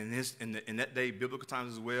 in that day, biblical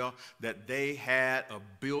times as well, that they had a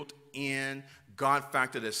built-in God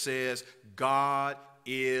factor that says God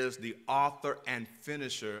is the author and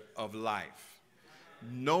finisher of life.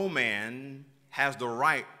 No man has the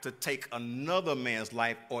right to take another man's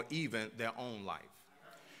life or even their own life.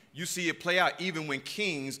 You see it play out even when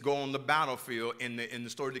kings go on the battlefield in the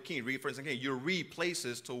story of the king. Read 1 Kings. You read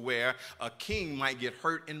places to where a king might get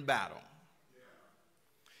hurt in battle.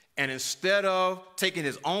 And instead of taking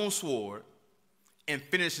his own sword and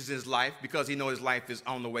finishes his life because he knows his life is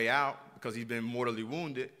on the way out because he's been mortally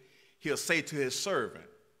wounded, he'll say to his servant,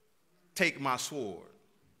 take my sword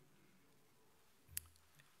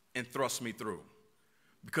and thrust me through.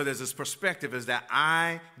 Because there's this perspective is that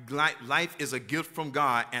life is a gift from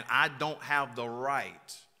God, and I don't have the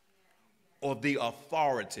right or the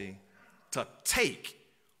authority to take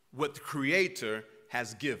what the Creator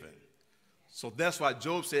has given. So that's why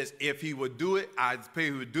Job says, if he would do it, I pray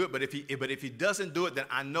he would do it. But if he doesn't do it, then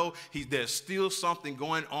I know there's still something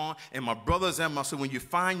going on. And my brothers and my sisters, when you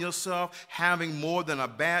find yourself having more than a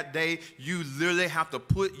bad day, you literally have to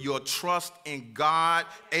put your trust in God.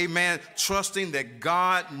 Amen. Trusting that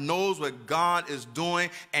God knows what God is doing,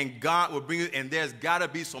 and God will bring it. And there's got to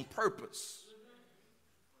be some purpose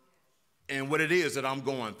in what it is that I'm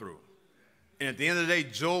going through. And at the end of the day,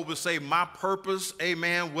 Job would say, my purpose,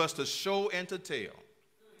 amen, was to show and to tell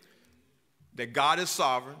that God is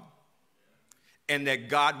sovereign and that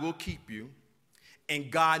God will keep you,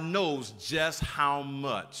 and God knows just how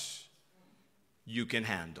much you can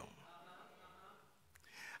handle.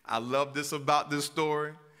 I love this about this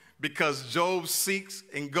story because Job seeks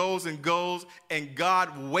and goes, and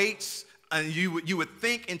God waits. And you would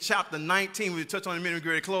think in chapter 19, we touch on it in a minute,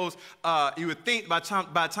 we're ready to close, you would think by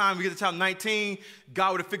the time we get to chapter 19,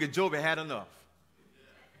 God would have figured Job had enough.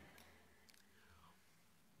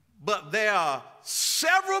 But there are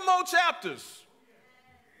several more chapters.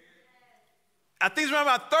 I think it's around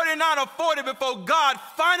about 39 or 40 before God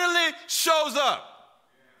finally shows up.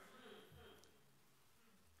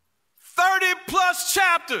 30 plus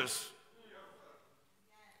chapters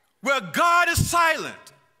where God is silent.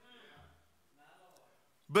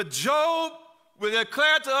 But Job will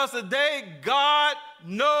declare to us today, God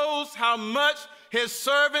knows how much his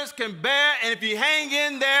servants can bear, and if you hang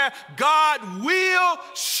in there, God will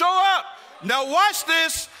show up. Now watch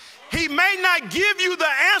this. He may not give you the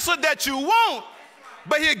answer that you want,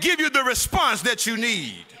 but he'll give you the response that you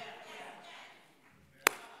need.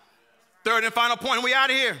 Third and final point, we out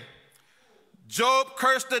of here. Job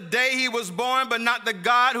cursed the day he was born, but not the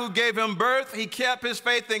God who gave him birth. He kept his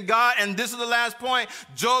faith in God. And this is the last point.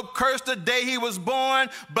 Job cursed the day he was born,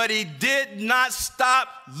 but he did not stop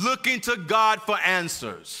looking to God for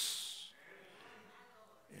answers.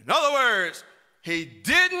 In other words, he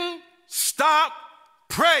didn't stop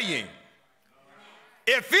praying.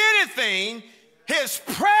 If anything, his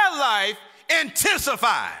prayer life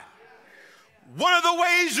intensified. One of the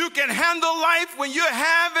ways you can handle life when you're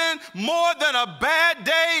having more than a bad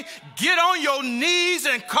day, get on your knees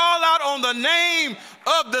and call out on the name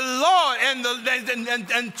of the Lord,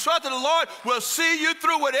 and trust that the Lord will see you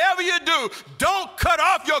through whatever you do. Don't cut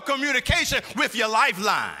off your communication with your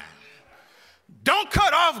lifeline. Don't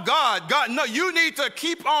cut off God. God, no, you need to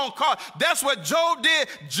keep on calling. That's what Job did.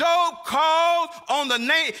 Job called on the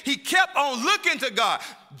name. He kept on looking to God.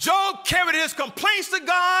 Job carried his complaints to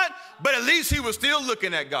God, but at least he was still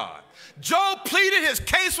looking at God. Job pleaded his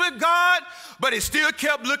case with God, but he still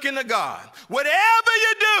kept looking to God. Whatever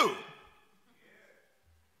you do,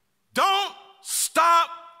 don't stop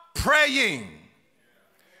praying.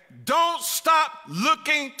 Don't stop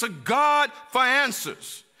looking to God for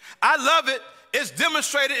answers. I love it. It's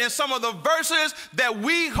demonstrated in some of the verses that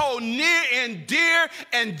we hold near and dear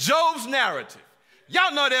in Job's narrative.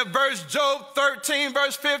 Y'all know that verse, Job 13,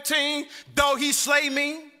 verse 15. Though he slay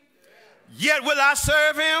me, yet will I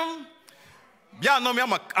serve him. Y'all know me,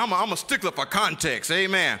 I'm a stickler for context,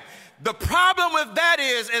 amen. The problem with that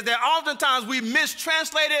is that oftentimes we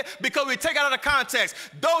mistranslate it because we take it out of context.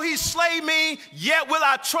 Though he slay me, yet will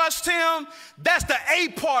I trust him. That's the A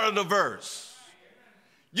part of the verse.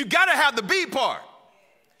 You got to have the B part.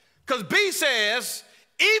 Because B says,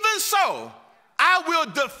 even so, I will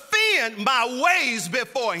defend my ways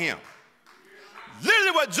before him.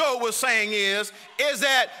 Literally what Job was saying is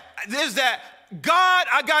that God,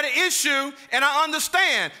 I got an issue, and I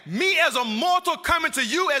understand me as a mortal coming to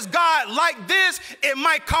you as God like this, it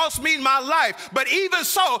might cost me my life. But even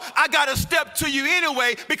so, I got to step to you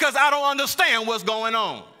anyway because I don't understand what's going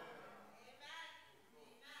on.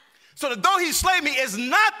 So that though he slay me is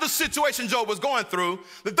not the situation Job was going through.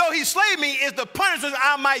 That though he slay me is the punishment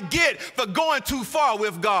I might get for going too far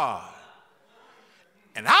with God.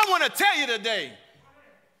 And I want to tell you today,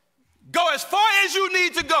 go as far as you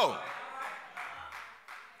need to go.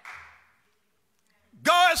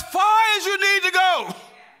 Go as far as you need to go.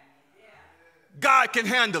 God can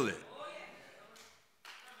handle it.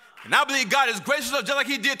 And I believe God is gracious enough, just like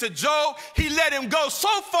he did to Job. He let him go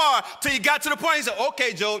so far till he got to the point he said,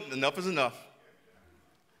 okay, Job, enough is enough.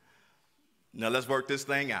 Now let's work this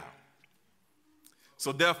thing out.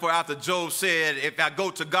 So therefore, after Job said, if I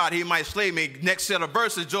go to God, he might slay me, next set of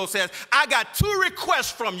verses, Job says, I got two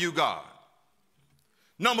requests from you, God.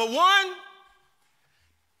 Number one,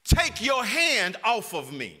 take your hand off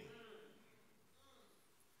of me.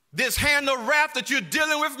 This hand of wrath that you're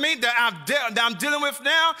dealing with me, that I'm dealing with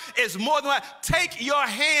now, is more than that. Take your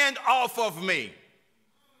hand off of me.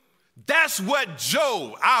 That's what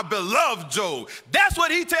Job, our beloved Job, that's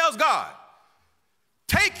what he tells God.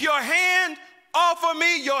 Take your hand off of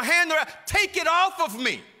me, your hand of wrath, take it off of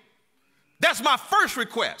me. That's my first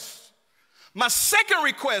request. My second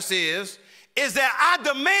request is that I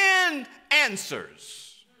demand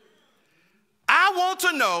answers. I want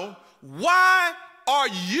to know, why are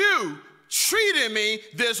you treating me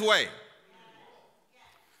this way?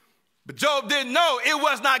 But Job didn't know it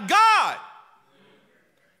was not God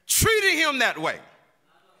treating him that way.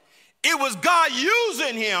 It was God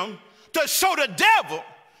using him to show the devil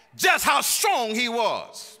just how strong he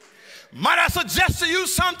was. Might I suggest to you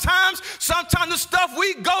sometimes the stuff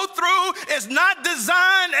we go through is not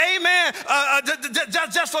designed, amen,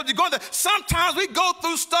 just so you're going through. Sometimes we go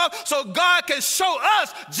through stuff so God can show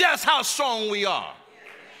us just how strong we are.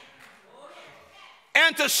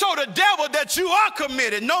 And to show the devil that you are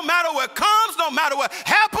committed. No matter what comes, no matter what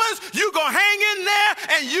happens, you're going to hang in there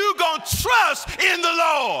and you're going to trust in the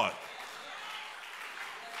Lord.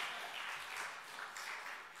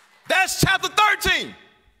 That's chapter 13.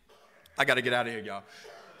 I got to get out of here, y'all.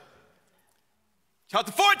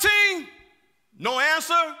 Chapter 14, no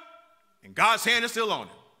answer, and God's hand is still on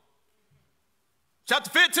it. Chapter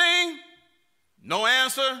 15, no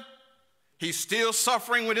answer, he's still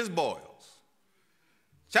suffering with his boils.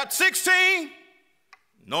 Chapter 16,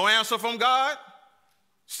 no answer from God,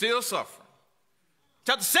 still suffering.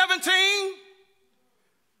 Chapter 17,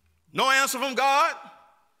 no answer from God,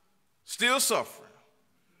 still suffering.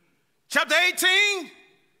 Chapter 18,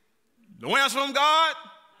 no answer from God,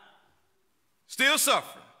 still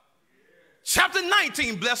suffering. Chapter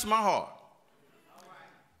 19, bless my heart.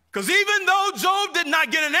 Because even though Job did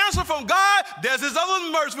not get an answer from God, there's this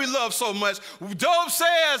other verse we love so much. Job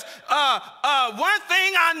says, one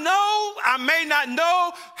thing I know, I may not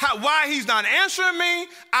know why he's not answering me.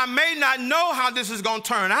 I may not know how this is going to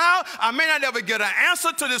turn out. I may not ever get an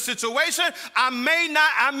answer to this situation. I may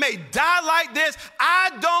die like this. I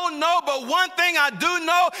don't know, but one thing I do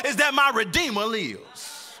know is that my Redeemer lives.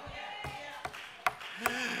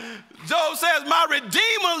 Job says, my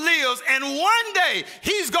Redeemer lives, and one day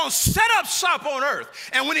he's going to set up shop on earth.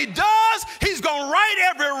 And when he does, he's going to right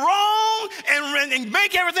every wrong and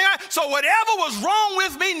make everything right. So whatever was wrong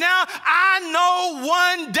with me now, I know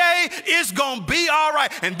one day it's going to be all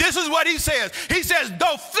right. And this is what he says. He says,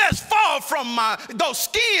 though skin fall from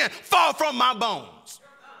my bones.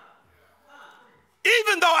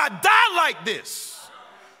 Even though I die like this,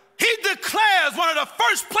 he declares one of the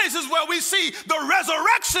first places where we see the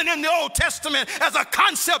resurrection in the Old Testament as a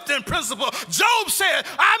concept and principle. Job said,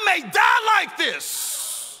 I may die like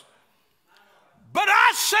this, but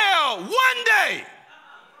I shall one day.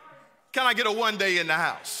 Can I get a one day in the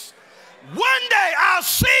house? One day I'll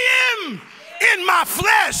see him in my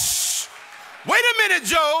flesh. Wait a minute,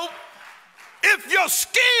 Job. If your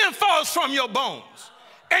skin falls from your bones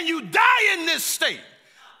and you die in this state,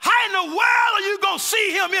 how in the world are you going to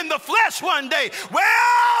see him in the flesh one day? Well,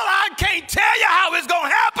 I can't tell you how it's going to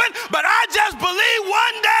happen, but I just believe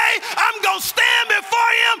one day I'm going to stand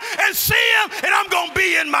before him and see him, and I'm going to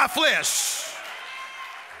be in my flesh.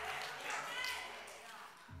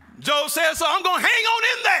 Job says, so I'm going to hang on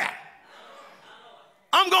in there.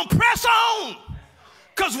 I'm going to press on,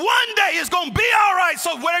 because one day it's going to be all right.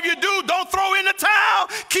 So whatever you do, don't throw in the towel.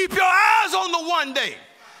 Keep your eyes on the one day.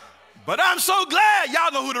 But I'm so glad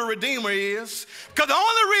y'all know who the Redeemer is. Because the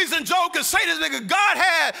only reason Job could say this is because God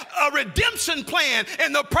had a redemption plan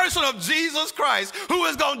in the person of Jesus Christ, who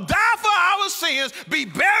is going to die for our sins, be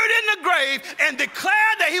buried in the grave, and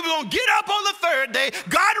declare that he was going to get up on the third day.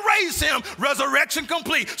 God raised him, resurrection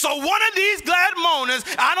complete. So one of these glad mornings,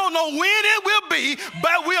 I don't know when it will be,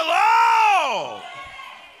 but we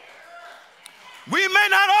may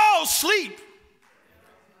not all sleep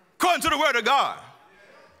according to the word of God,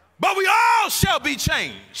 but we all shall be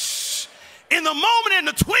changed in the moment, in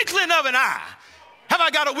the twinkling of an eye. Have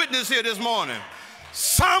I got a witness here this morning?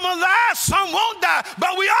 Some alive, some won't die,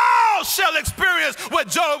 but we all shall experience what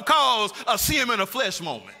Job calls a see him in the flesh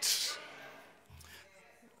moment.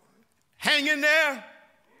 Hang in there,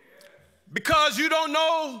 because you don't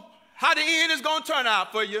know how the end is going to turn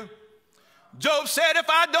out for you. Job said, if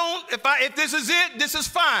this is it, this is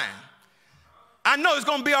fine. I know it's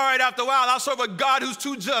going to be all right after a while. I serve a God who's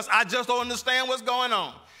too just. I just don't understand what's going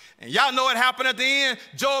on. And y'all know what happened at the end?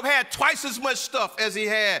 Job had twice as much stuff as he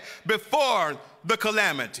had before the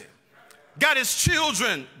calamity. Got his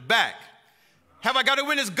children back. Have I got a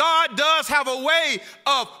witness? God does have a way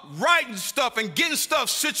of writing stuff and getting stuff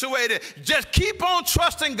situated. Just keep on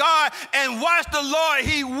trusting God and watch the Lord.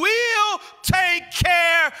 He will take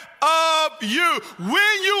care of you.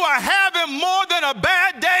 When you are having more than a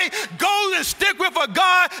bad day, go and stick with a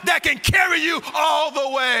God that can carry you all the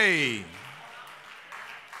way.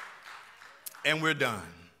 And we're done.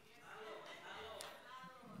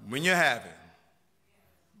 When you're having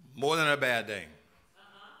more than a bad day,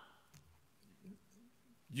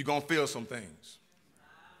 you're going to feel some things.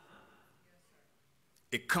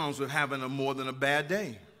 It comes with having a more than a bad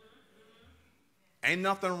day. Ain't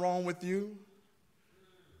nothing wrong with you.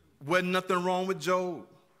 Wasn't nothing wrong with Job.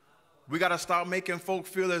 We got to stop making folk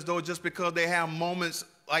feel as though just because they have moments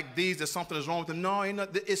like these that something is wrong with them. No, ain't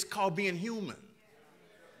nothing. It's called being human.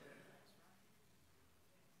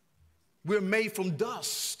 We're made from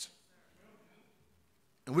dust.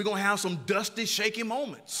 And we're going to have some dusty, shaky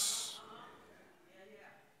moments.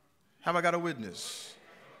 Have I got a witness?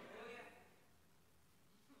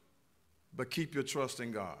 But keep your trust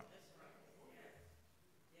in God.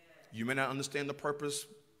 You may not understand the purpose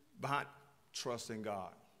behind trusting God.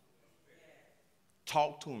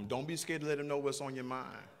 Talk to him. Don't be scared to let him know what's on your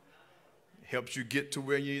mind. Helps you get to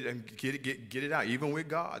where you need and get it out. Even with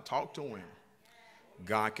God, talk to him.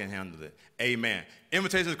 God can handle it. Amen.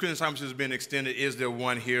 Invitation to Christian Discipleship has been extended. Is there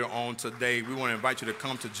one here on today? We want to invite you to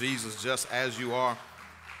come to Jesus just as you are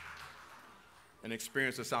and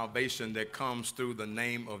experience the salvation that comes through the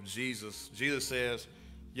name of Jesus. Jesus says,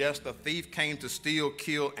 Yes, the thief came to steal,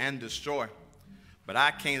 kill, and destroy. But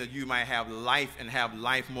I came that you might have life and have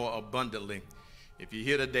life more abundantly. If you're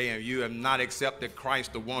here today and you have not accepted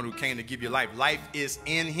Christ, the one who came to give you life, life is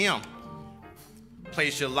in him.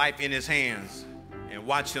 Place your life in his hands and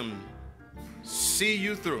watch him see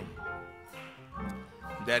you through.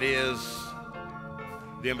 That is,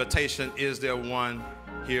 the invitation, is there one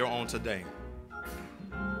here on today?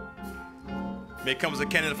 May come as a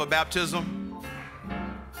candidate for baptism.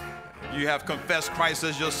 You have confessed Christ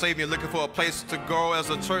as your Savior, looking for a place to go as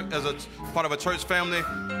a church, as a part of a church family.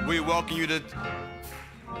 We welcome you to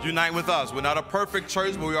unite with us. We're not a perfect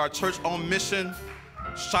church, but we are a church on mission,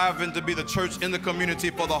 striving to be the church in the community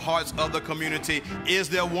for the hearts of the community. Is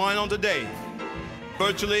there one on today?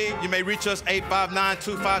 Virtually, you may reach us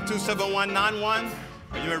 859-252-7191.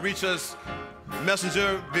 You may reach us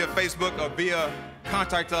messenger via Facebook or via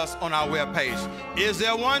contact us on our webpage. Is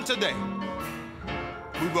there one today?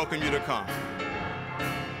 We welcome you to come.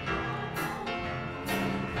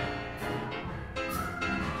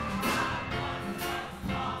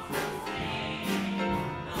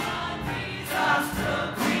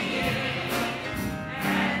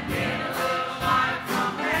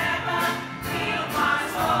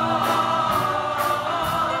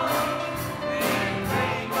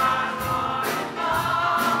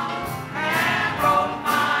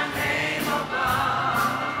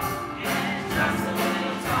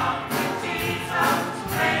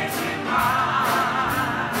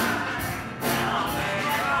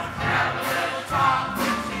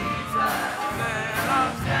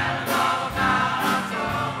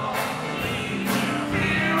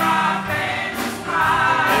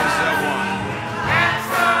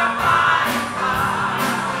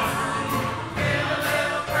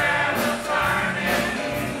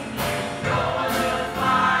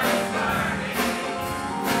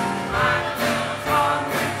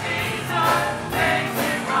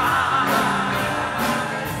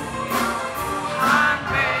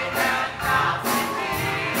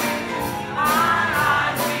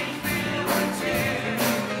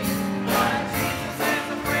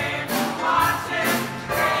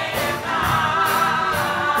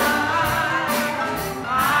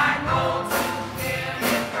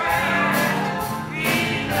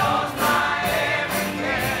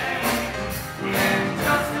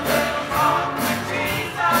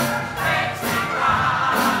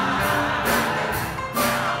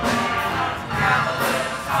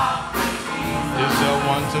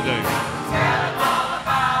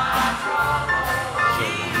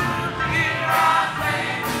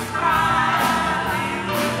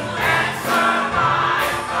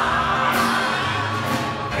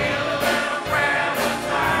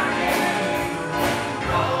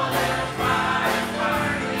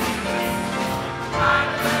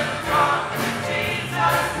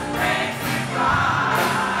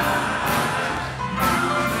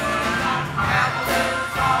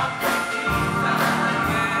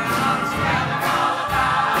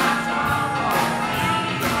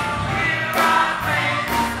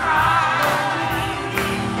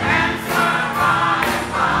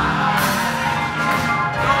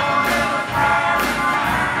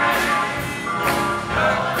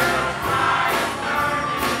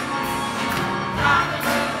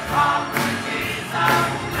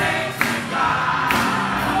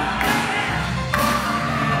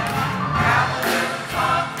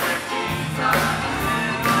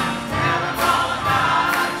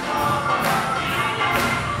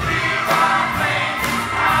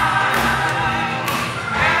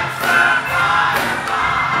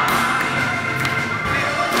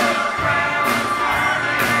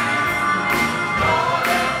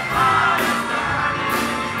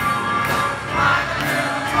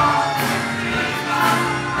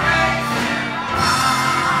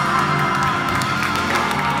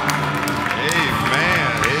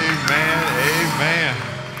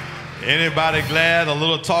 Anybody glad a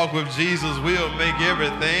little talk with Jesus will make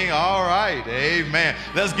everything all right? Amen.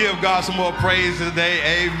 Let's give God some more praise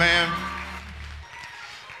today. Amen.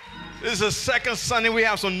 This is the second Sunday. We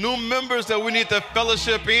have some new members that we need to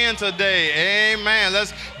fellowship in today. Amen.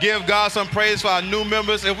 Let's give God some praise for our new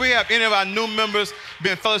members. If we have any of our new members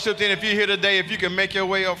being fellowshipped in, if you're here today, if you can make your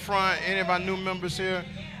way up front, any of our new members here,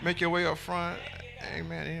 make your way up front.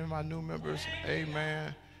 Amen. Any of our new members.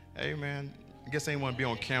 Amen. Amen. I guess anyone be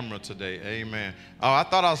on camera today. Amen. Oh, I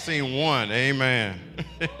thought I seen one. Amen.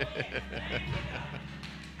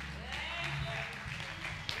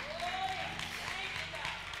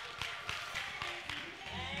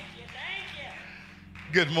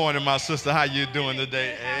 Good morning, my sister. How you doing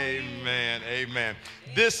today? Amen. Amen.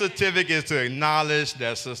 This certificate is to acknowledge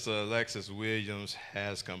that Sister Alexis Williams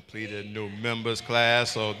has completed new members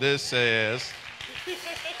class. So this says,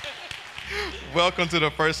 welcome to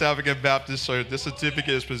the First African Baptist Church. This certificate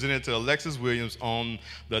is presented to Alexis Williams on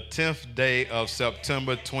the 10th day of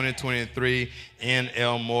September 2023. N.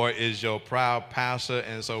 Elmore is your proud pastor.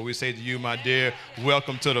 And so we say to you, my dear,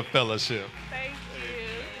 welcome to the fellowship. Thank you.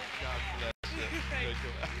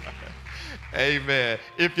 Amen.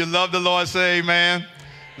 If you love the Lord, say amen.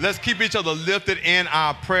 Let's keep each other lifted in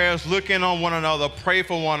our prayers, looking on one another, pray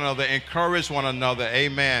for one another, encourage one another.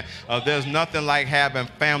 Amen. There's nothing like having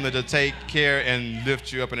family to take care and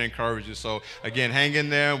lift you up and encourage you. So, again, hang in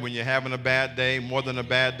there. When you're having a bad day, more than a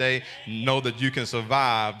bad day, know that you can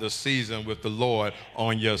survive the season with the Lord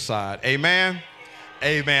on your side. Amen.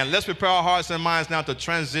 Amen. Let's prepare our hearts and minds now to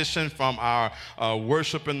transition from our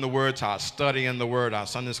worship in the Word to our study in the Word, our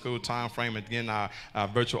Sunday school time frame. Again, our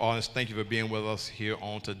virtual audience, thank you for being with us here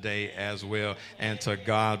on today as well. And to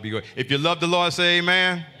God be good. If you love the Lord, say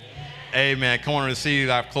amen. Amen. Come on and receive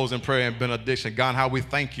our closing prayer and benediction. God, how we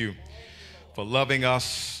thank you for loving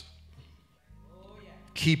us,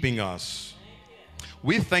 keeping us.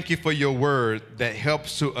 We thank you for your word that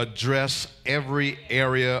helps to address every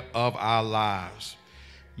area of our lives.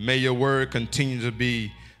 May your word continue to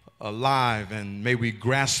be alive, and may we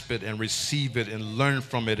grasp it and receive it and learn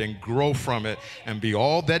from it and grow from it and be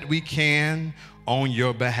all that we can on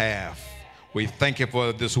your behalf. We thank you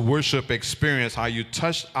for this worship experience, how you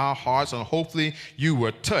touched our hearts, and hopefully you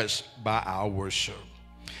were touched by our worship.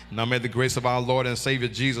 Now may the grace of our Lord and Savior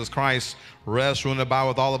Jesus Christ rest, rule, and abide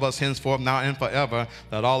with all of us henceforth, now and forever.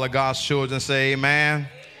 Let all of God's children say amen,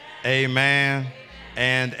 amen,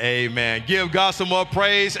 and amen. Give God some more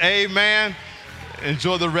praise. Amen.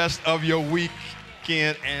 Enjoy the rest of your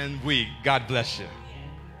weekend and week. God bless you.